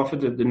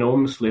profited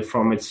enormously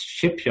from its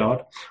shipyard,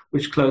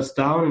 which closed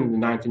down in the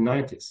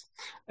 1990s.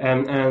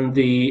 And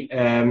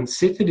the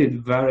city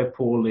did very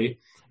poorly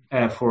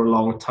for a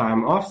long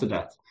time after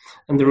that.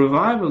 And the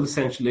revival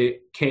essentially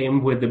came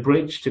with the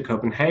bridge to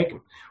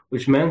Copenhagen,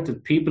 which meant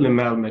that people in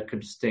Malmö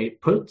could stay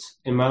put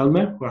in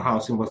Malmö, where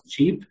housing was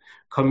cheap,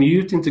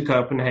 commute into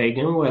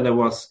Copenhagen, where there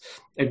was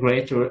a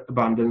greater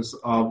abundance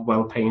of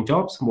well-paying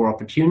jobs, more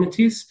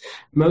opportunities.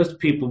 Most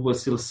people would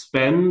still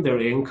spend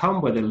their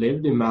income where they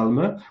lived in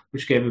Malmö,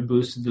 which gave a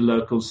boost to the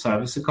local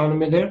service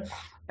economy there,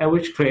 and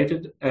which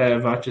created a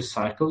virtuous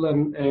cycle,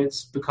 and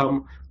it's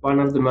become one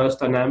of the most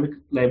dynamic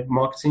labor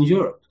markets in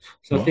Europe.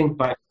 So I think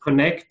by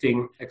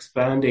connecting,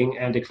 expanding,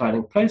 and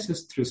declining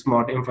places through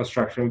smart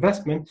infrastructure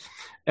investment,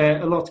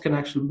 a lot can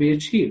actually be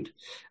achieved.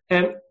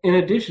 And in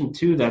addition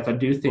to that, I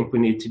do think we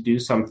need to do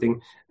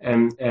something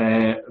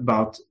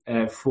about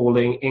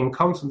falling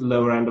incomes at the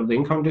lower end of the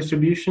income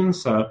distribution.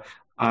 So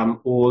I'm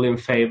all in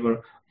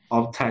favor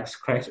of tax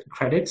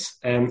credits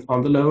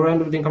on the lower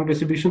end of the income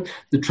distribution.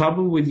 The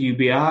trouble with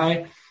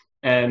UBI,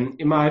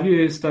 in my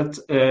view, is that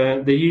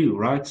the U,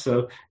 right?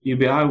 So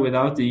UBI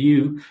without the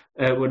U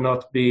would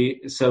not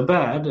be so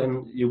bad,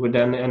 and you would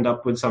then end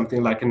up with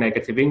something like a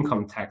negative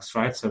income tax,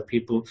 right? So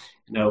people,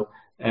 there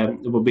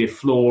will be a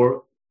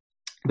floor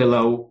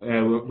below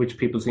which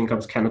people's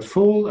incomes cannot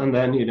fall, and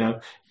then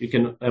you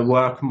can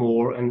work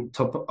more and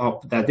top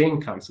up that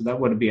income. So that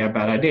would be a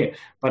bad idea.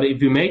 But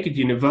if you make it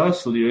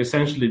universal, you're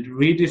essentially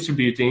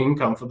redistributing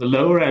income for the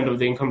lower end of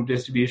the income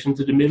distribution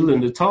to the middle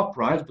and the top,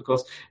 right?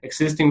 Because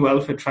existing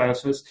welfare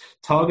transfers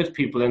target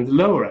people in the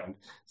lower end.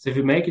 So if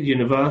you make it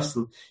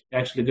universal,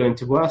 you're actually going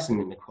to worsen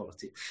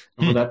inequality.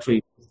 And for that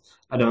reason,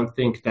 I don't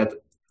think that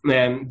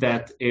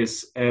that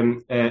is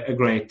a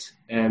great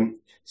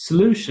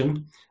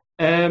solution.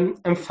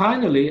 And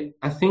finally,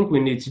 I think we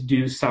need to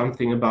do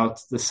something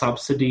about the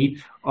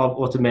subsidy of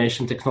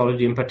automation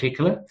technology in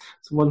particular.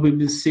 So what we've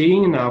been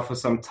seeing now for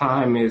some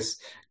time is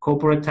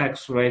corporate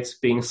tax rates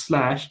being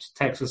slashed,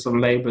 taxes on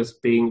labor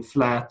being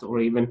flat or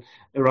even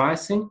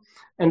rising.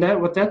 And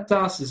what that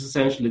does is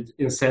essentially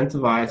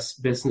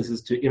incentivize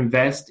businesses to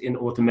invest in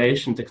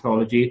automation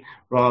technology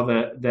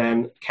rather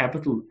than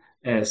capital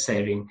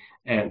saving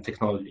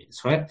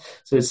technologies, right?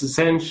 So it's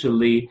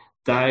essentially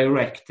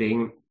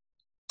directing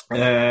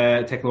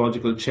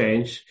technological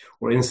change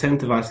or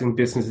incentivizing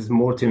businesses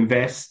more to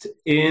invest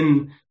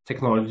in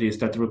technologies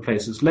that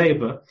replaces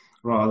labor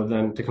rather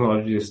than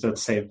technologies that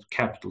save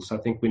capital. So I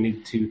think we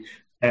need to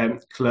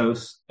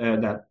close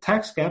that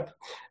tax gap.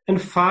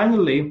 And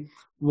finally,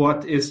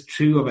 what is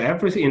true of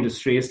every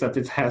industry is that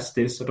it has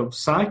this sort of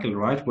cycle,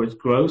 right, where it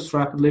grows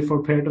rapidly for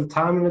a period of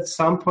time, and at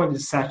some point it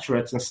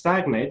saturates and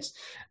stagnates.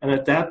 And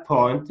at that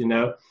point,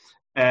 the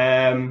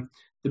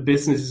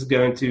business is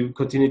going to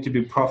continue to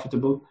be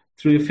profitable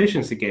through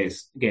efficiency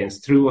gains,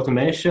 through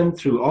automation,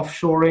 through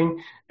offshoring,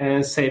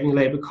 saving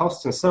labor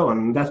costs and so on.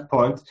 And at that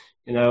point,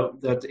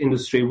 that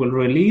industry will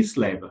release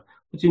labor.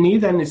 What you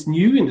need then is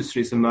new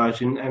industries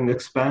emerging and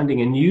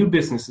expanding and new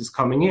businesses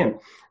coming in.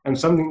 And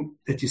something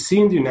that you see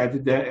in the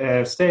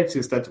United States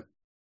is that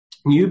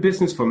new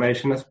business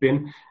formation has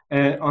been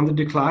on the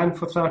decline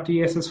for 30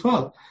 years as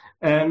well.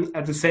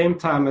 At the same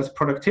time as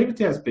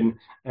productivity has been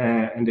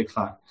in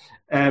decline.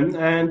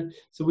 And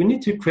so we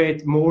need to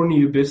create more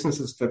new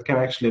businesses that can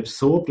actually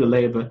absorb the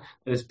labor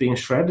that is being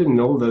shredded in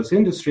all those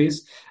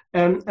industries.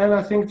 And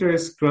I think there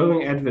is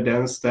growing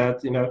evidence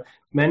that,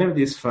 many of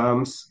these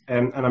firms,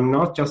 and I'm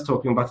not just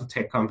talking about the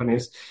tech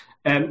companies,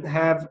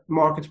 have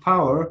market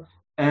power,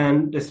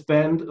 and they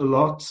spend a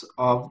lot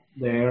of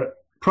their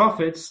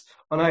profits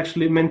on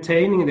actually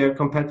maintaining their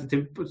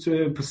competitive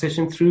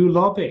position through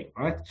lobbying,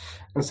 right?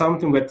 And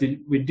something that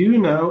we do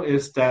know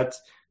is that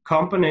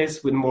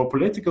companies with more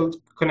political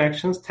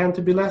connections tend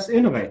to be less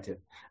innovative,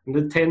 and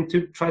they tend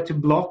to try to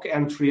block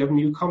entry of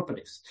new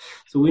companies.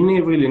 So we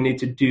really need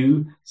to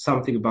do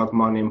something about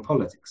money in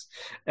politics.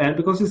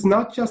 Because it's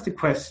not just a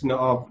question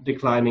of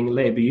declining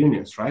labor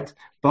unions, right?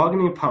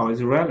 Bargaining power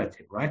is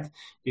relative, right?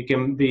 You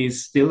can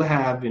still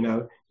have,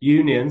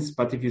 unions,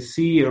 but if you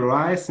see a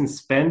rise in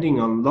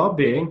spending on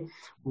lobbying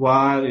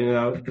while,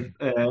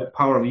 the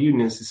power of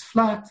unions is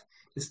flat,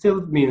 it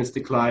still means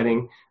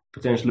declining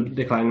potential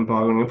decline in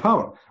bargaining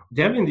power. What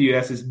you have in the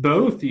US is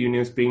both the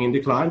unions being in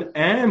decline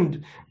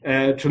and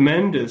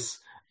tremendous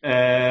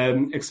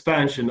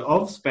expansion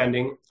of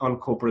spending on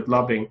corporate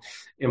lobbying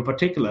in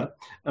particular.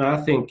 And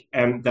I think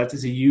that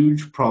is a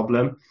huge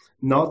problem,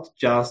 not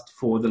just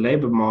for the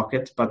labor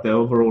market, but the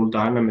overall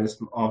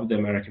dynamism of the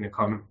American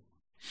economy.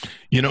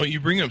 You know, you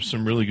bring up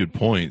some really good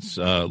points.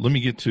 Let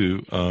me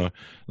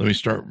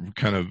start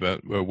kind of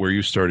at where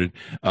you started.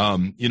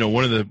 You know,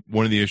 one of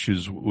the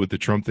issues with the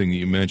Trump thing that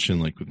you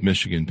mentioned, like with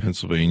Michigan,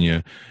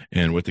 Pennsylvania,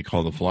 and what they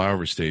call the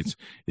flyover states,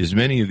 is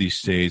many of these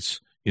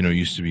states, you know,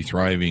 used to be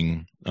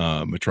thriving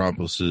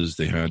metropolises.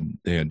 They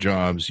had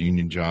jobs,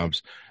 union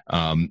jobs,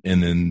 and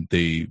then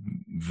they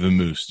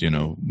vamoosed. You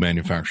know,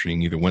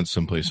 manufacturing either went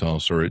someplace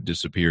else or it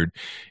disappeared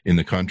in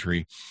the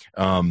country.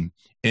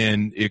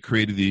 And it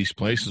created these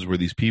places where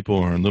these people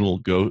are in literal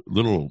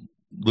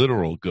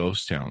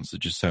ghost towns that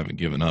just haven't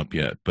given up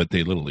yet, but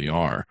they literally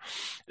are.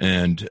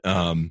 And,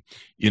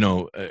 you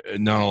know,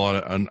 not a lot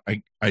of,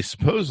 I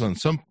suppose on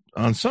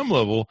some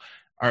level,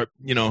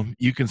 you know,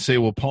 you can say,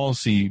 well,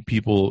 policy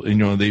people, you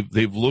know,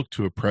 they've looked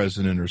to a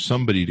president or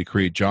somebody to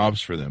create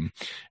jobs for them.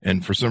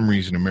 And for some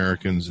reason,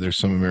 there's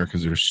some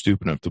Americans that are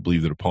stupid enough to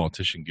believe that a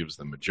politician gives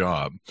them a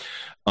job.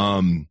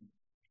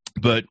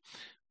 But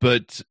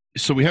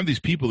so we have these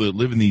people that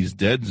live in these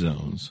dead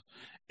zones,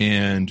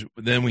 and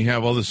then we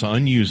have all this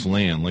unused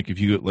land. Like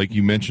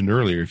you mentioned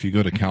earlier, if you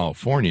go to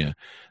California,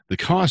 the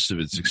cost of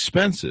it's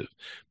expensive.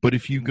 But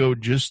if you go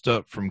just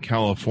up from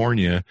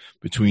California,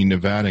 between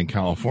Nevada and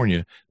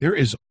California, there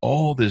is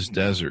all this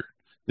desert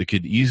that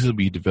could easily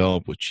be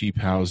developed with cheap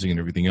housing and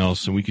everything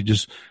else. And we could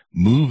just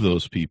move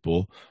those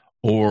people.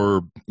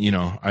 Or, you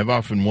know, I've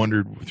often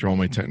wondered through all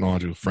my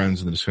technological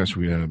friends and the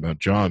discussion we had about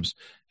jobs,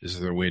 is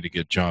there a way to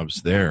get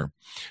jobs there?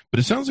 But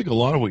it sounds like a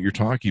lot of what you're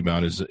talking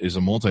about is a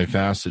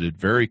multifaceted,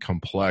 very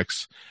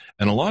complex,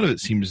 and a lot of it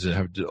seems to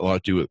have a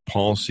lot to do with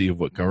policy of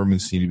what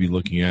governments need to be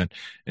looking at,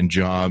 and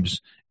jobs,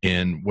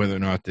 and whether or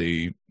not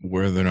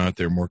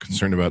they're more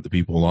concerned about the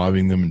people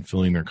lobbying them and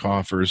filling their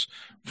coffers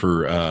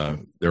for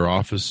their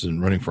office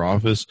and running for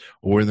office,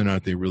 or whether or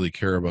not they really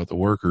care about the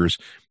workers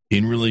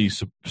in really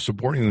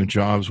supporting the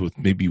jobs with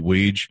maybe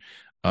wage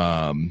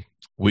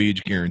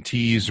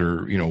guarantees,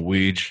 or, you know,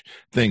 wage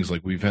things.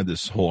 Like we've had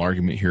this whole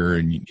argument here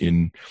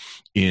in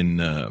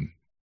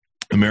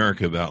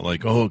America about,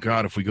 like, oh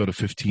God, if we go to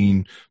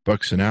 $15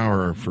 an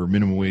hour for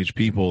minimum wage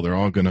people, they're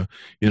all gonna,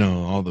 you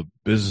know, all the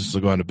businesses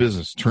will go out of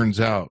business.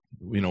 Turns out,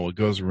 you know, what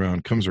goes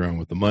around comes around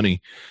with the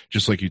money,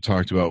 just like you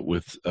talked about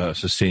with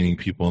sustaining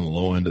people on the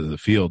low end of the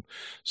field.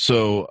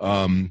 So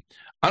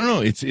I don't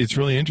know. It's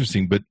really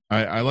interesting, but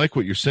I like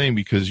what you're saying,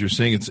 because you're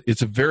saying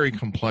it's a very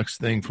complex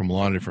thing from a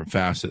lot of different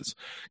facets.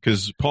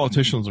 Because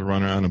politicians will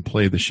run around and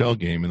play the shell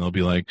game, and they'll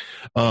be like,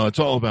 "Oh, it's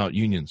all about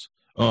unions.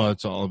 Oh,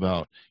 it's all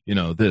about, you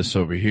know, this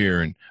over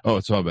here, and oh,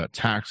 it's all about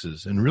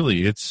taxes." And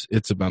really, it's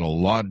about a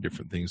lot of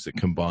different things that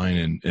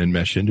combine and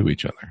mesh into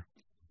each other.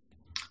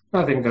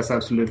 I think that's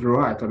absolutely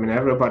right. I mean,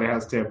 everybody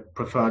has their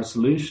preferred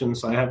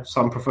solutions. I have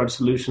some preferred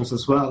solutions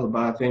as well,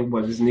 but I think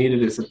what is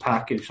needed is a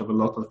package of a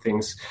lot of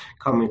things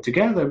coming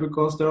together,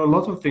 because there are a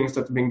lot of things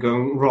that have been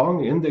going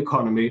wrong in the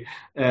economy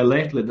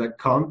lately that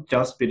can't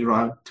just be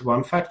derived to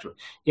one factor.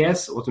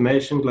 Yes,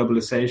 automation,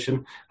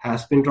 globalization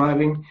has been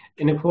driving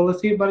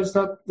inequality, but it's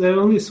not the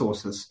only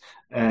sources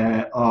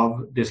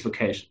of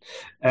dislocation.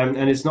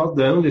 And it's not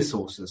the only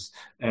sources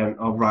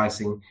of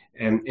rising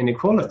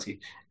inequality.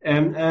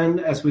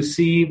 And as we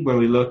see when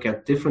we look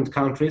at different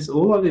countries,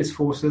 all of these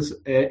forces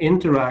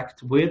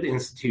interact with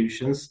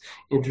institutions,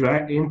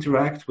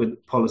 interact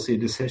with policy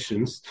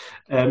decisions.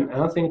 And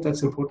I think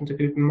that's important to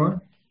keep in mind.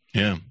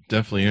 Yeah,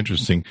 definitely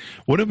interesting.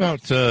 What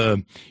about,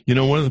 you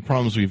know, one of the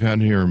problems we've had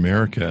here in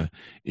America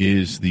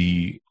is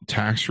the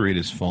tax rate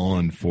has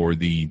fallen for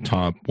the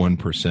top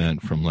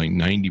 1% from like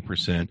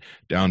 90%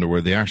 down to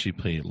where they actually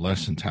pay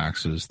less in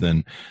taxes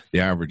than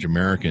the average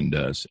American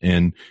does.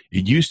 And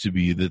it used to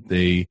be that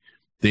they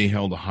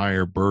held a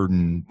higher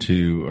burden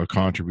to a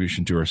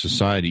contribution to our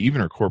society.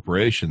 Even our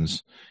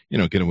corporations, you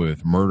know, get away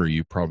with murder.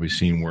 You've probably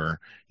seen where,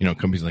 you know,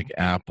 companies like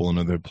Apple and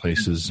other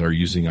places are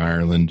using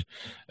Ireland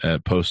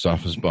post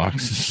office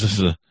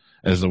boxes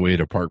as a way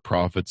to park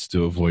profits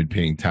to avoid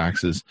paying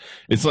taxes.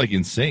 It's like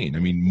insane. I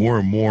mean, more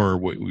and more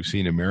what we've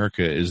seen in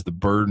America is the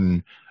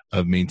burden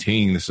of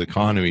maintaining this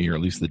economy, or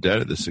at least the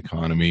debt of this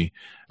economy,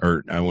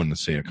 or I wouldn't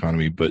say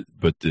economy, but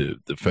the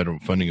federal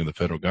funding of the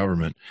federal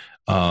government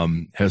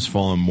has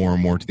fallen more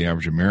and more to the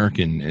average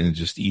American, and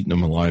just eating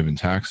them alive in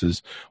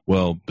taxes.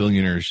 Well,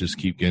 billionaires just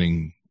keep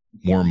getting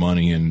more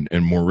money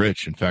and more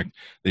rich. In fact,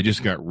 they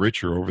just got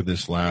richer over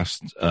this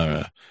last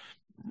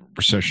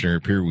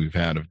recessionary period we've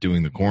had of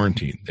doing the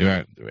quarantine.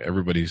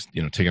 Everybody's,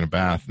 you know, taking a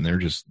bath, and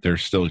they're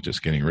still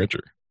just getting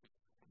richer.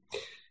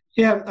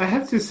 Yeah, I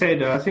have to say,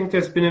 though, I think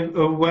there's been an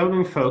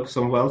overwhelming focus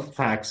on wealth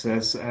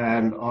taxes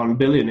and on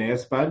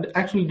billionaires, but I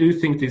actually do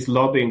think these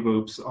lobbying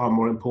groups are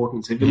more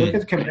important. So if you look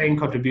at campaign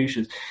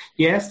contributions,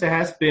 yes, there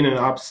has been an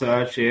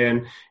upsurge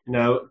in, you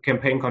know,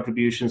 campaign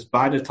contributions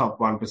by the top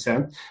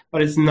 1%,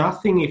 but it's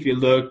nothing if you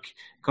look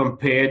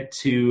compared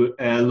to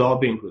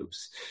lobbying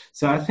groups.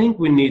 So I think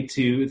we need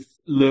to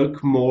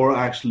look more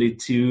actually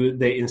to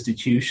the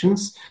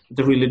institutions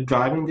that are really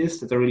driving this,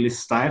 that are really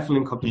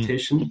stifling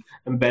competition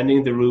and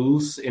bending the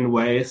rules in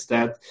ways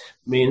that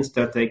means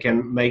that they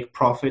can make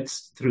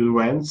profits through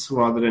rents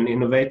rather than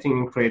innovating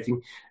and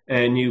creating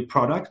new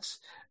products.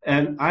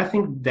 And I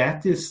think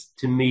that is,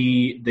 to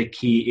me, the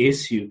key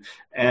issue.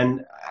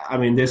 And I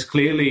mean, there's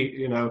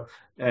clearly,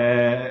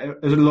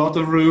 there's a lot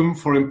of room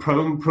for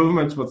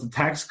improvements what the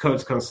tax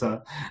code's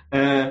concerned.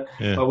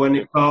 But when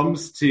it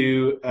comes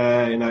to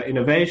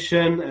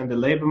innovation and the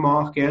labor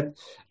market,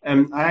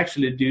 I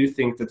actually do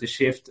think that the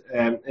shift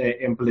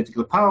in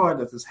political power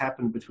that has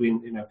happened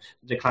between the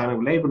decline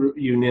of labor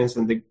unions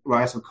and the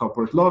rise of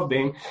corporate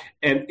lobbying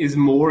is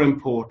more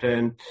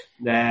important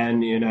than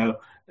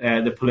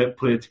the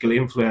political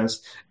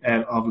influence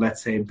of,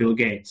 let's say, Bill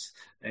Gates.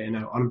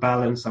 On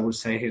balance, I would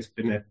say he's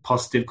been a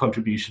positive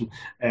contribution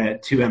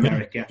to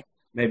America.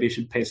 Maybe he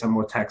should pay some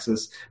more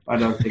taxes, but I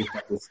don't think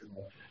that is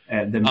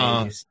the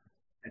main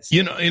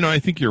issue. I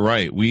think you're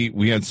right.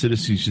 We had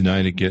Citizens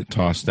United get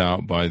tossed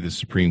out by the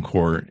Supreme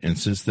Court, and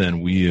since then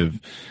we have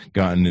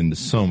gotten into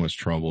so much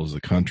trouble as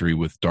a country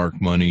with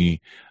dark money.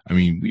 I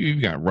mean,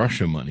 we've got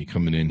Russia money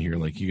coming in here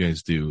like you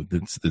guys do.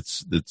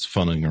 That's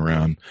funneling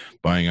around,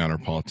 buying out our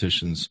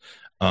politicians.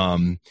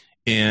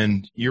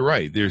 And you're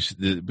right. There's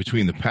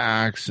between the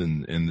PACs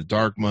and the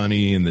dark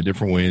money and the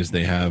different ways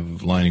they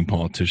have lining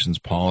politicians'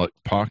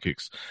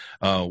 pockets.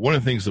 One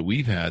of the things that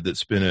we've had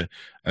that's been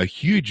a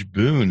huge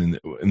boon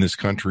in this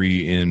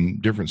country in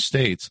different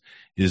states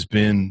has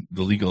been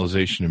the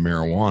legalization of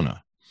marijuana.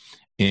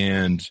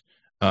 And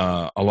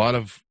a lot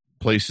of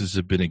places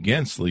have been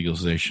against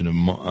legalization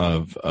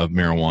of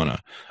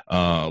marijuana.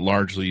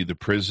 Largely the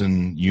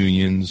prison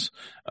unions,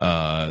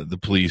 the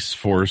police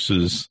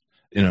forces,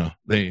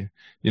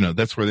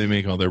 that's where they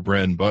make all their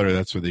bread and butter.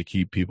 That's where they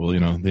keep people,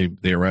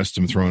 they arrest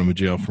them, throw them in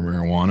jail for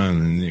marijuana,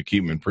 and then they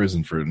keep them in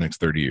prison for the next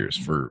 30 years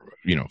for,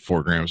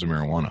 4 grams of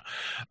marijuana.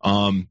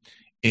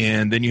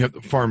 And then you have the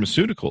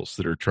pharmaceuticals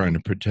that are trying to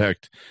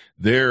protect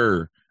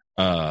their,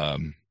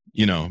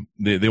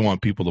 they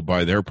want people to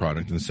buy their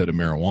product instead of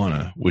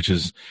marijuana, which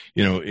is,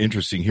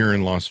 interesting here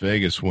in Las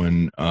Vegas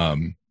when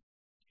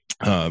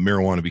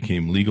marijuana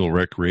became legal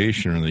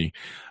recreationally.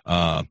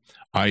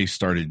 I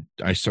started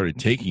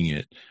taking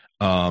it.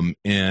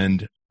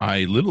 And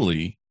I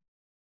literally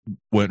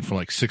went for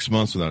like 6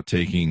 months without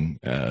taking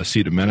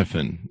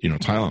acetaminophen,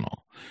 Tylenol.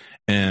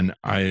 And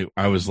I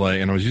was like,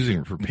 and I was using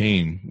it for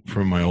pain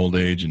from my old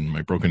age and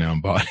my broken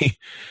down body.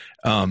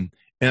 And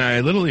I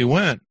literally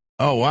went,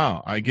 oh,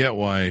 wow, I get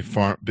why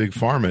Big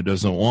Pharma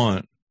doesn't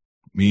want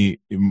me,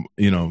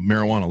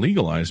 marijuana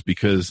legalized,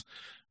 because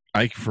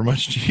for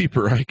much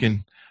cheaper, I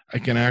can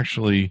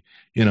actually,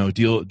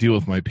 deal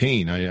with my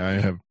pain. I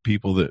have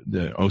people that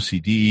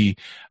OCD,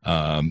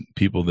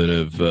 people that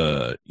have,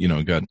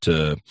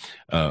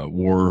 got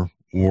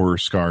war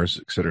scars,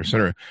 et cetera, et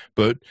cetera.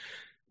 But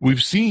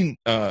we've seen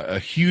a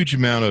huge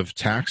amount of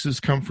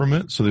taxes come from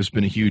it. So there's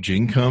been a huge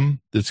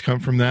income that's come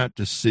from that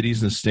to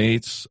cities and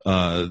states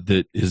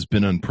that has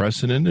been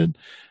unprecedented.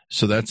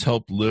 So that's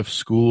helped lift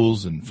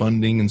schools and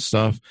funding and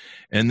stuff.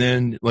 And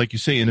then, like you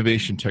say,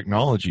 innovation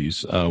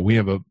technologies. We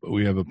have a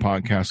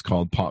podcast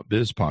called Pop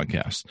Biz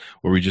Podcast,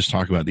 where we just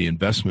talk about the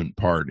investment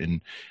part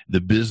and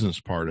the business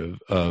part of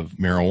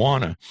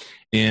marijuana.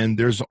 And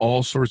there's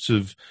all sorts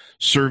of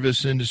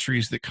service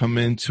industries that come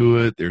into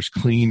it. There's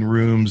clean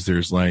rooms.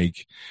 There's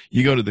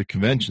you go to the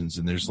conventions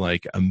and there's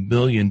like a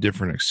million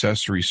different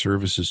accessory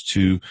services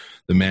to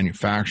the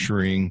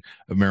manufacturing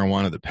of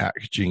marijuana, the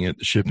packaging it,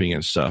 the shipping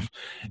and stuff.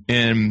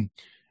 And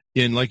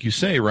like you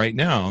say, right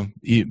now,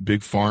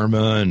 big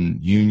pharma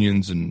and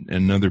unions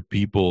and other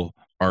people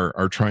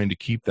are trying to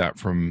keep that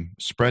from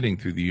spreading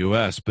through the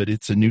U.S., but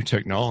it's a new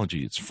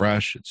technology. It's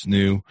fresh. It's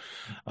new,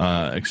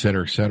 et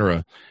cetera, et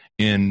cetera.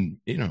 And,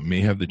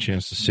 may have the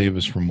chance to save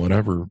us from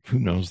whatever, who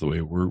knows the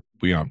way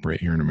we operate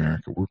here in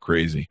America. We're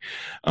crazy.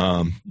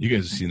 You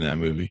guys have seen that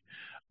movie.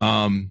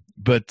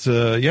 But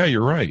yeah,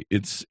 you're right.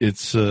 It's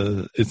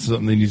something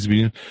that needs to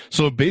be.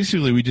 So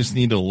basically we just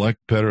need to elect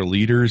better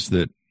leaders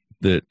that,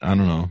 I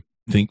don't know,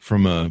 think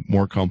from a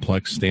more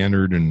complex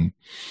standard and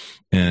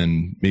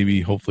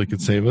maybe hopefully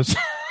could save us.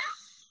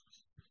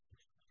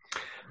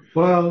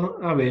 Well,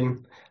 I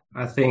mean,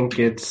 I think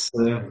it's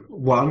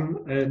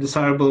one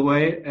desirable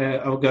way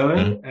of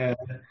going.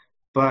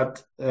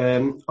 But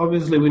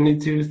obviously we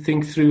need to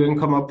think through and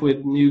come up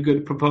with new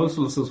good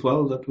proposals as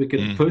well that we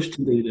can push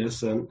to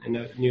leaders and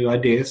new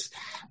ideas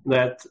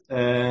that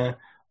are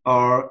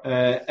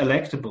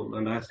electable.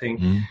 And I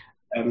think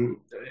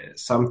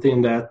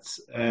something that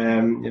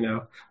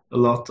a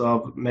lot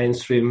of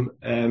mainstream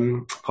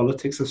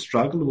politics have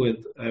struggled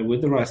with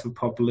the rise of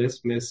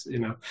populism is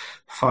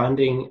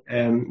finding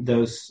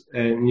those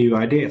new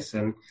ideas.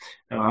 And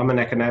I'm an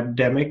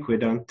academic. We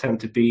don't tend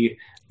to be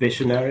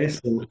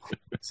visionaries, and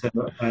so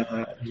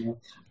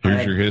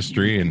here's your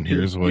history, and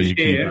here's what you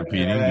keep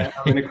repeating. I'm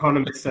an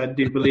economist. I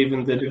do believe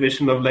in the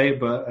division of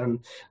labor,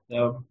 and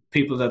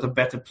people that are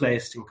better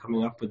placed in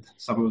coming up with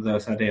some of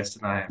those ideas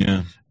than I am.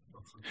 Yeah.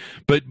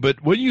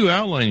 But what you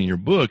outline in your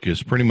book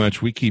is pretty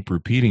much we keep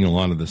repeating a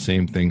lot of the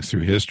same things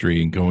through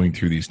history and going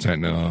through these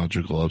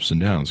technological ups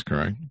and downs,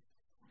 correct?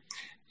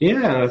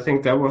 Yeah, and I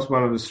think that was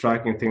one of the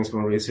striking things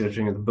when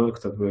researching the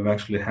book, that we've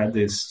actually had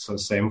this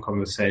same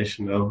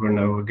conversation over and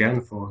over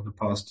again for the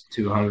past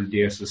 200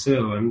 years or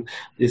so. And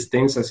these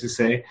things, as you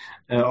say,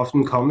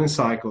 often come in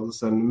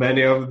cycles. And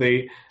many of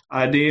the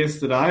ideas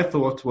that I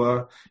thought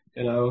were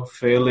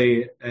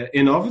fairly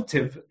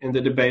innovative in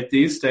the debate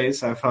these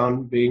days, I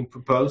found being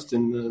proposed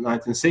in the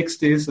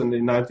 1960s and the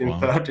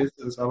 1930s,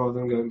 and some of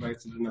them going back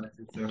to the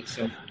 1930s.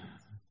 So,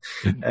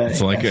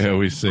 it's like I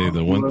always say,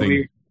 the one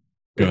thing...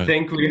 I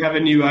think we have a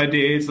new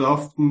idea. It's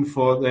often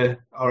for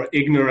our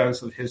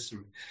ignorance of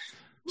history.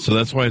 So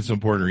that's why it's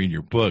important to read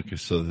your book,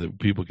 is so that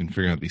people can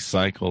figure out these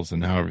cycles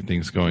and how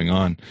everything's going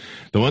on.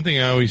 The one thing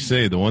I always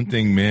say, the one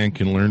thing man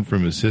can learn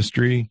from his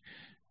history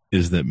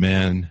is that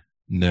man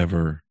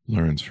never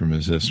learns from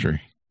his history.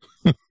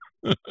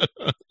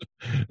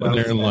 And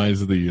therein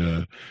lies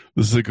the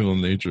cyclical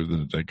nature of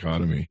the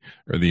dichotomy,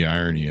 or the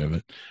irony of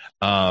it.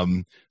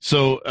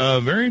 So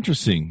very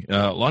interesting.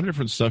 A lot of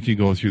different stuff you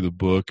go through the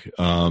book,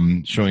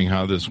 showing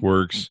how this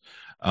works.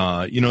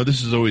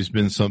 This has always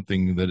been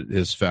something that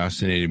has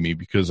fascinated me,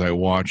 because I've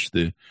watched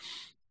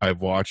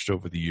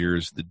over the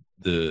years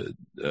the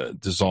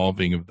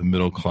dissolving of the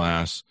middle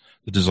class,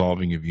 the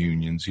dissolving of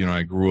unions.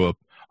 I grew up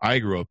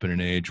in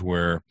an age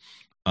where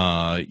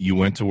you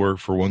went to work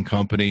for one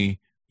company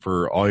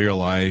for all your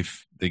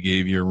life. They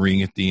gave you a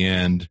ring at the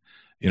end,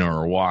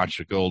 or a watch,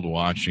 a gold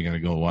watch. You got a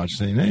gold watch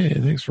saying, "Hey,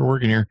 thanks for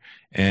working here,"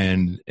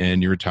 and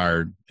you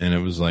retired, and it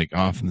was like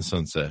off in the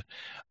sunset.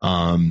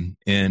 And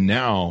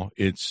now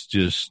it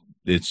just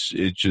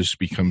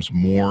becomes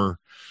more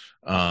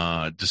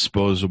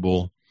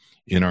disposable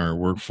in our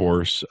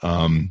workforce.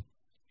 Now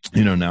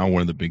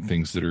one of the big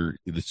things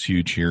that's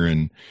huge here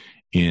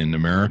in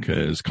America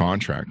is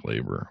contract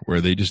labor,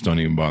 where they just don't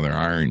even bother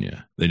hiring you.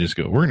 They just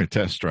go, "We're going to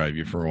test drive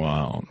you for a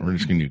while. We're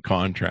just going to do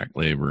contract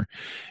labor."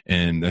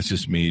 And that's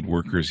just made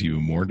workers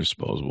even more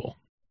disposable.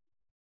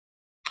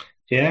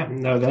 Yeah,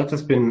 no, that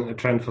has been a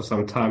trend for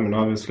some time, and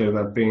obviously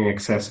that being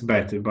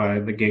exacerbated by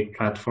the gig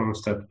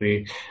platforms that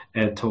we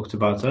talked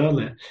about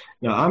earlier.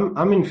 Now,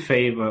 I'm in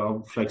favor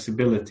of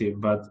flexibility,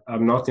 but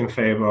I'm not in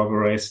favor of a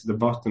race to the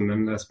bottom.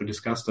 And as we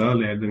discussed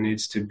earlier, there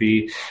needs to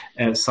be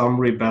some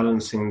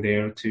rebalancing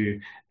there to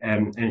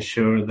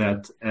ensure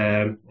that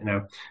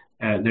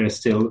there is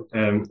still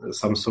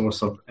some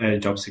source of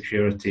job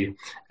security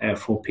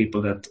for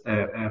people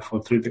that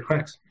fall through the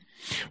cracks.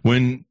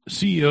 When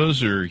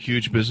CEOs or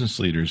huge business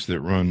leaders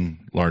that run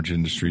large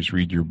industries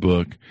read your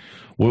book,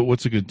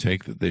 what's a good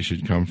take that they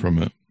should come from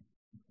it?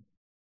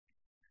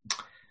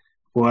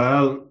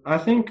 Well, I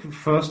think,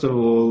 first of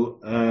all,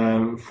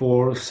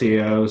 for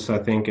CEOs, I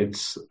think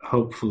it's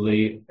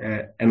hopefully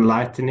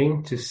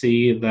enlightening to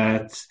see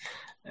that,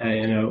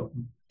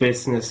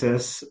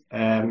 businesses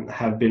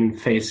have been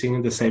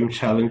facing the same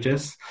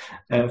challenges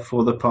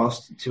for the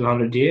past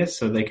 200 years,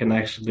 so they can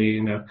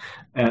actually,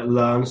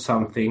 learn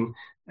something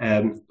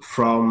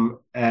from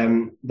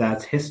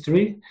that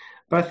history.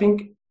 But I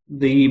think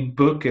the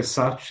book as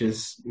such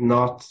is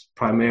not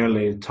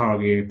primarily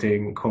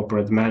targeting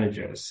corporate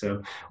managers.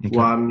 So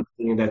One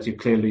thing that you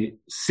clearly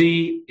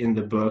see in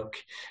the book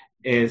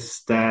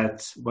is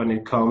that when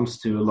it comes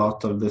to a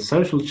lot of the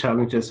social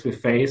challenges we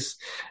face,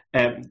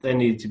 they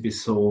need to be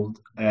solved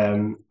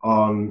on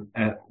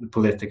the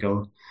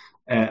political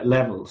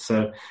level.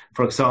 So,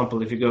 for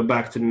example, if you go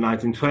back to the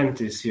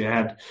 1920s, you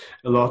had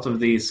a lot of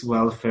these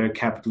welfare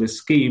capitalist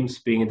schemes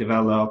being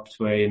developed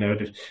where,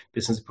 the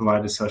business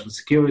provided social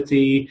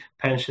security,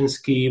 pension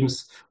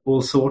schemes,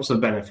 all sorts of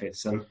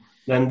benefits. And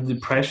then the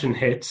depression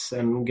hits,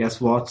 and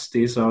guess what?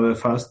 These are the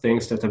first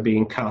things that are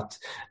being cut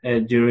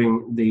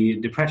during the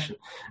depression.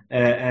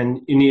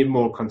 And you need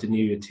more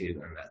continuity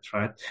than that,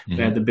 right? Mm-hmm.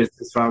 We had the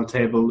Business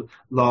Roundtable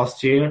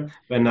last year.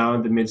 We're now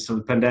in the midst of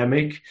the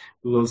pandemic.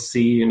 We will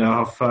see,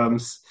 how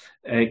firms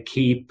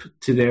keep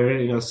to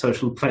their,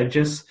 social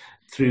pledges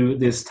through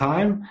this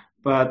time.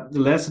 But the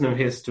lesson of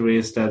history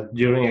is that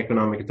during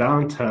economic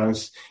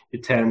downturns, you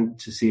tend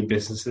to see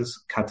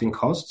businesses cutting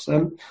costs,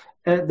 and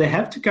they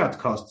have to cut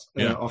costs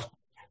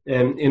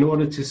in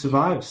order to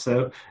survive.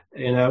 So,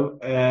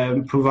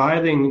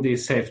 providing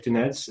these safety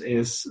nets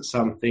is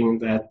something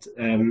that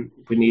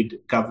we need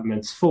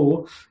governments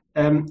for,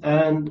 and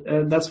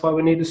that's why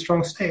we need a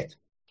strong state.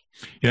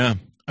 Yeah,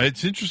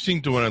 It's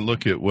interesting to when I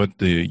look at what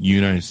the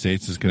United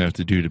States is going to have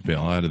to do to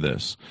bail out of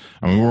this.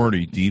 I mean, we're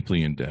already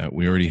deeply in debt.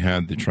 We already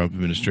had the Trump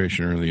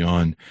administration early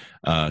on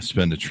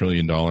spend $1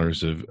 trillion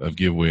of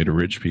giveaway to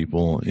rich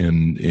people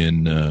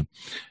in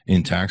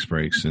tax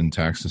breaks and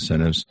tax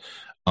incentives,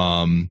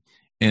 and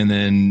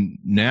then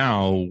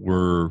now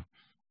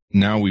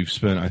we've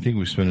spent. I think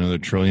we've spent another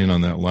 $1 trillion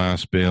on that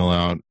last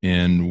bailout,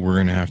 and we're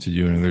going to have to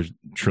do another $1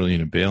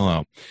 trillion of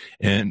bailout,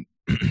 and.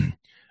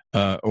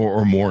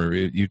 Or more.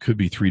 You could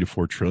be 3 to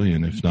 4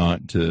 trillion, if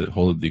not, to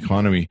hold up the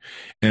economy.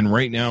 And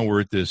right now we're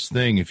at this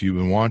thing, if you've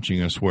been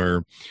watching us,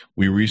 where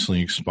we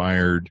recently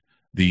expired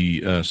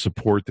the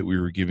support that we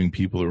were giving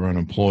people that were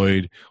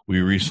unemployed.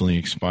 We recently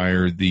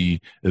expired the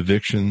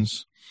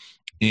evictions.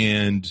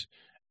 And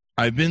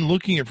I've been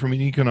looking at it from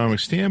an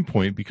economic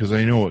standpoint because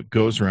I know what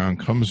goes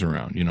around comes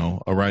around. You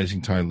know, a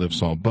rising tide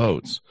lifts all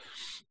boats.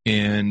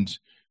 And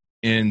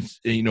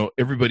you know,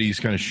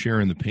 everybody's kind of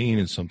sharing the pain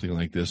in something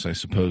like this, I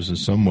suppose, in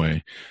some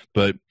way.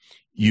 But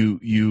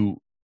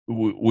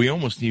we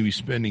almost need to be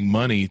spending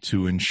money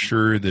to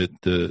ensure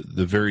that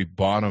the very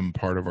bottom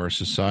part of our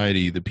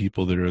society, the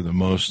people that are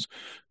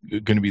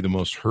going to be the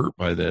most hurt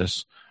by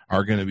this,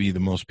 are going to be the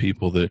most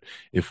people that,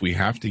 if we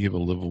have to give a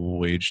livable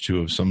wage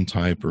to of some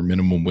type or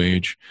minimum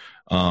wage,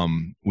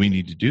 we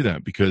need to do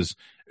that. Because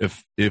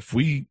if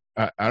we,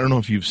 I don't know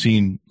if you've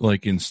seen,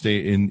 like in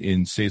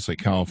states like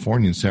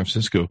California and San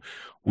Francisco,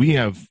 we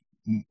have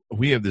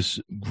this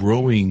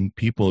growing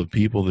people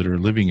that are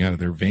living out of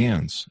their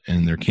vans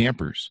and their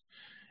campers,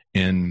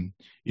 and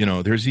you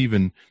know there's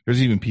even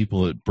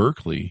people at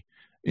Berkeley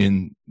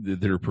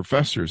that are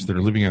professors that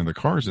are living out of their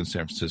cars in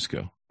San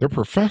Francisco. They're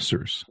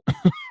professors,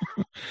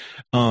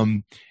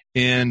 and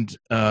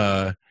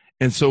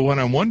so what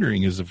I'm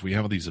wondering is, if we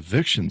have all these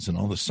evictions and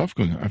all this stuff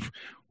going on,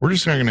 we're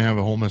just not going to have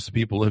a whole mess of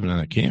people living in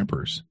the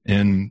campers.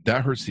 And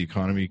that hurts the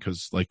economy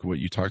because, like what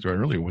you talked about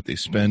earlier, what they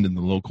spend in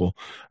the local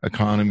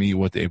economy,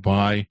 what they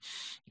buy.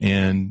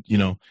 And, you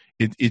know,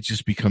 it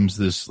just becomes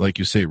this, like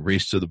you say,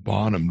 race to the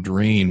bottom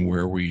drain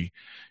where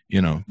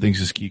things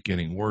just keep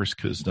getting worse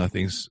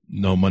because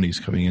no money's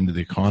coming into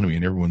the economy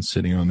and everyone's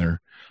sitting on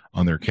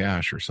their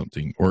cash or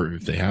something, or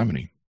if they have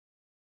any.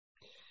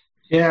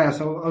 Yeah,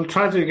 so I'll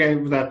try to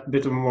give that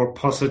bit of a more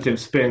positive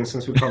spin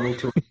since we're coming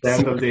to the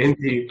end of the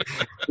interview.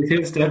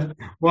 It is that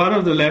one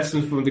of the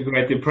lessons from the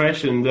Great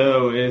Depression,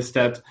 though, is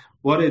that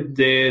what it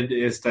did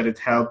is that it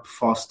helped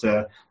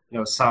foster,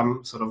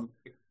 some sort of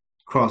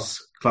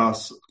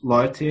cross-class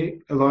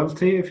loyalty,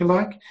 if you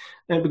like.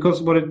 And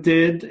because what it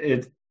did,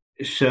 it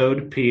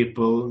showed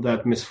people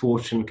that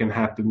misfortune can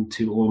happen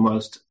to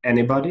almost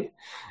anybody.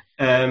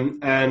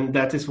 And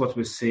that is what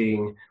we're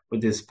seeing with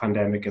this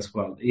pandemic as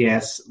well.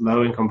 Yes,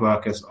 low-income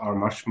workers are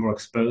much more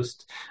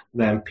exposed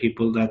than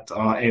people that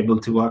are able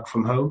to work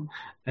from home,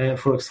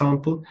 for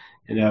example.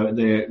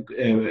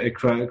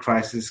 The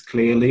crisis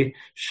clearly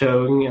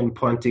showing and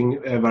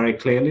pointing very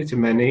clearly to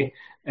many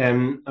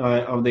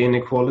of the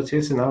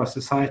inequalities in our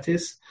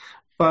societies.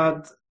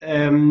 But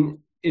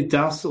it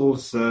does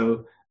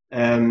also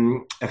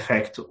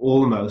affect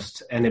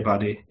almost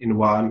anybody in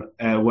one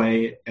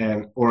way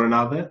or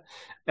another.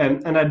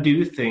 And I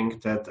do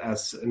think that I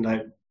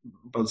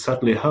will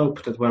certainly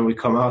hope that when we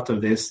come out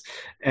of this,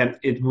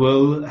 it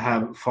will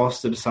have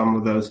fostered some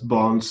of those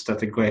bonds that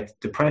the Great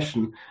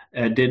Depression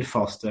did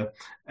foster,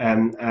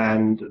 and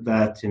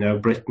that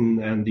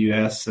Britain and the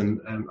US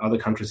and other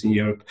countries in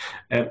Europe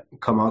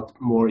come out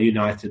more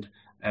united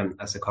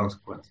as a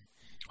consequence.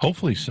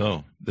 Hopefully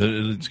so.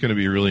 It's going to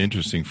be really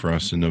interesting for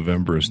us in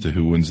November as to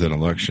who wins that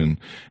election,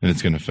 and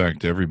it's going to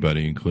affect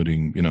everybody,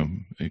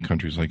 including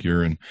countries like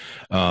yours.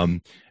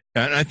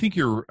 And I think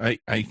you're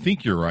right.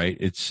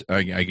 It's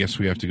I guess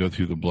we have to go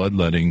through the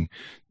bloodletting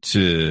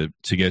to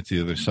get to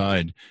the other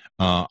side.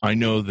 I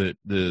know that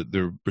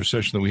the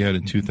recession that we had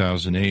in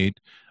 2008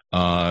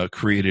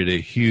 created a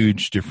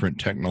huge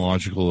different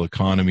technological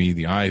economy.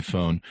 The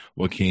iPhone,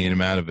 what came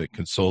out of it,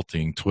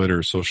 consulting,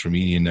 Twitter, social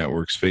media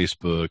networks,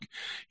 Facebook,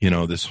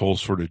 this whole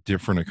sort of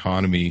different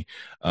economy.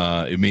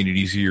 It made it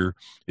easier.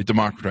 It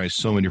democratized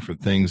so many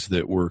different things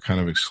that were kind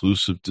of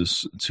exclusive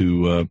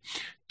to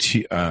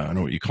I don't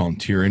know what you call them,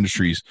 tier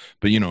industries,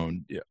 but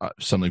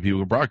suddenly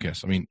people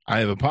broadcast. I mean, I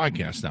have a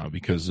podcast now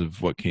because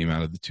of what came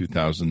out of the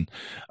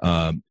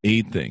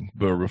 2008 thing.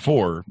 But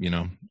before,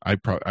 I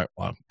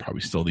probably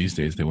still these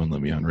days they wouldn't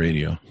let me on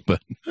radio.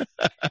 But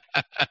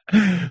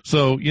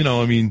so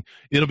it'll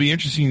be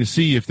interesting to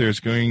see if there's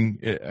going.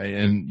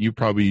 And you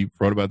probably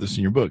wrote about this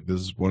in your book.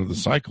 This is one of the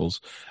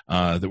cycles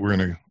that we're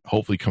going to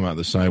hopefully come out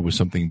the side with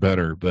something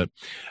better. But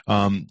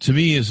to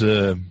me,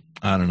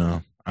 I don't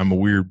know. I'm a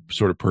weird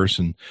sort of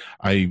person.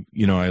 I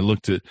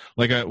looked at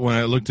when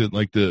I looked at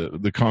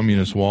the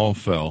communist wall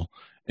fell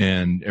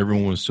and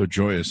everyone was so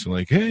joyous and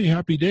like, hey,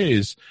 happy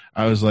days.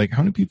 I was like,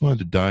 how many people had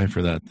to die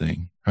for that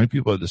thing? How many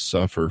people had to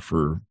suffer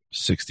for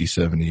 60,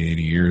 70,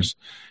 80 years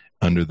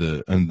under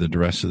the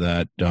duress of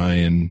that,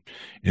 dying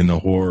in the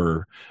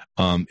horror?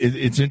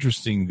 It's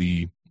interesting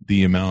the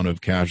amount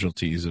of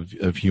casualties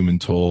of human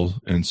toll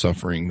and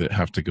suffering that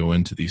have to go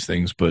into these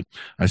things. But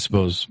I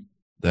suppose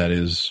that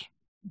is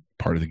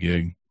part of the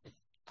gig.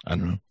 I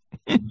don't know.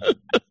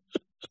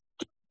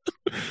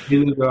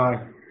 Neither do I.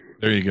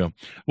 There you go.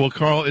 Well,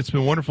 Carl, it's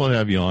been wonderful to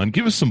have you on.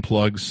 Give us some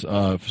plugs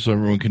so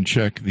everyone can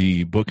check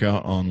the book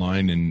out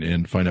online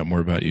and find out more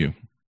about you.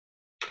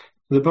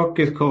 The book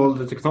is called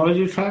The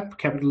Technology Trap,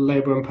 Capital,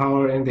 Labor, and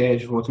Power in the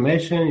Age of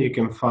Automation. You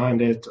can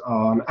find it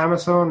on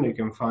Amazon. You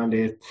can find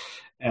it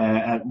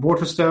at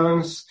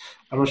Waterstones.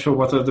 I'm not sure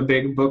what are the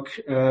big book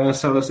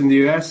sellers in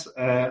the US,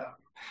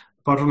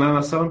 apart from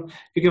Amazon.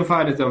 You can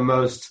find it on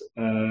most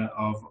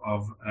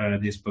of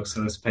these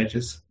booksellers'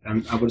 pages,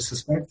 I would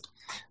suspect.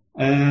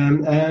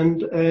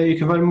 And you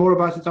can find more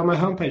about it on my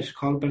homepage,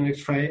 called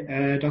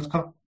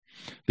BenediktFrey.com.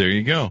 There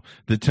you go.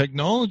 The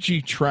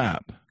Technology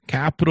Trap,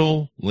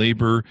 Capital,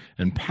 Labor,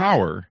 and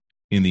Power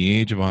in the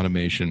Age of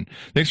Automation.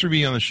 Thanks for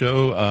being on the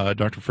show,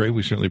 Dr. Frey.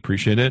 We certainly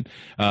appreciate it.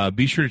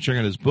 Be sure to check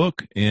out his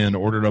book and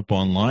order it up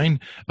online.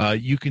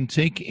 You can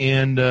take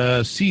and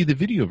see the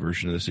video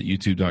version of this at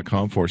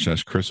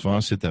youtube.com/Chris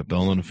Voss. Hit that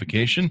bell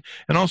notification.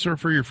 And also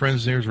refer your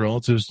friends, neighbors,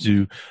 relatives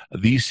to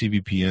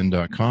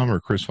thecvpn.com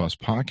or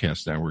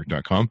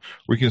chrisvosspodcastnetwork.com,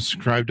 where you can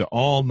subscribe to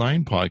all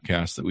 9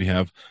 podcasts that we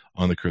have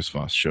on the Chris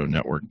Voss Show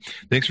Network.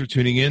 Thanks for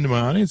tuning in to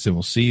my audience, and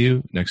we'll see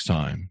you next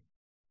time.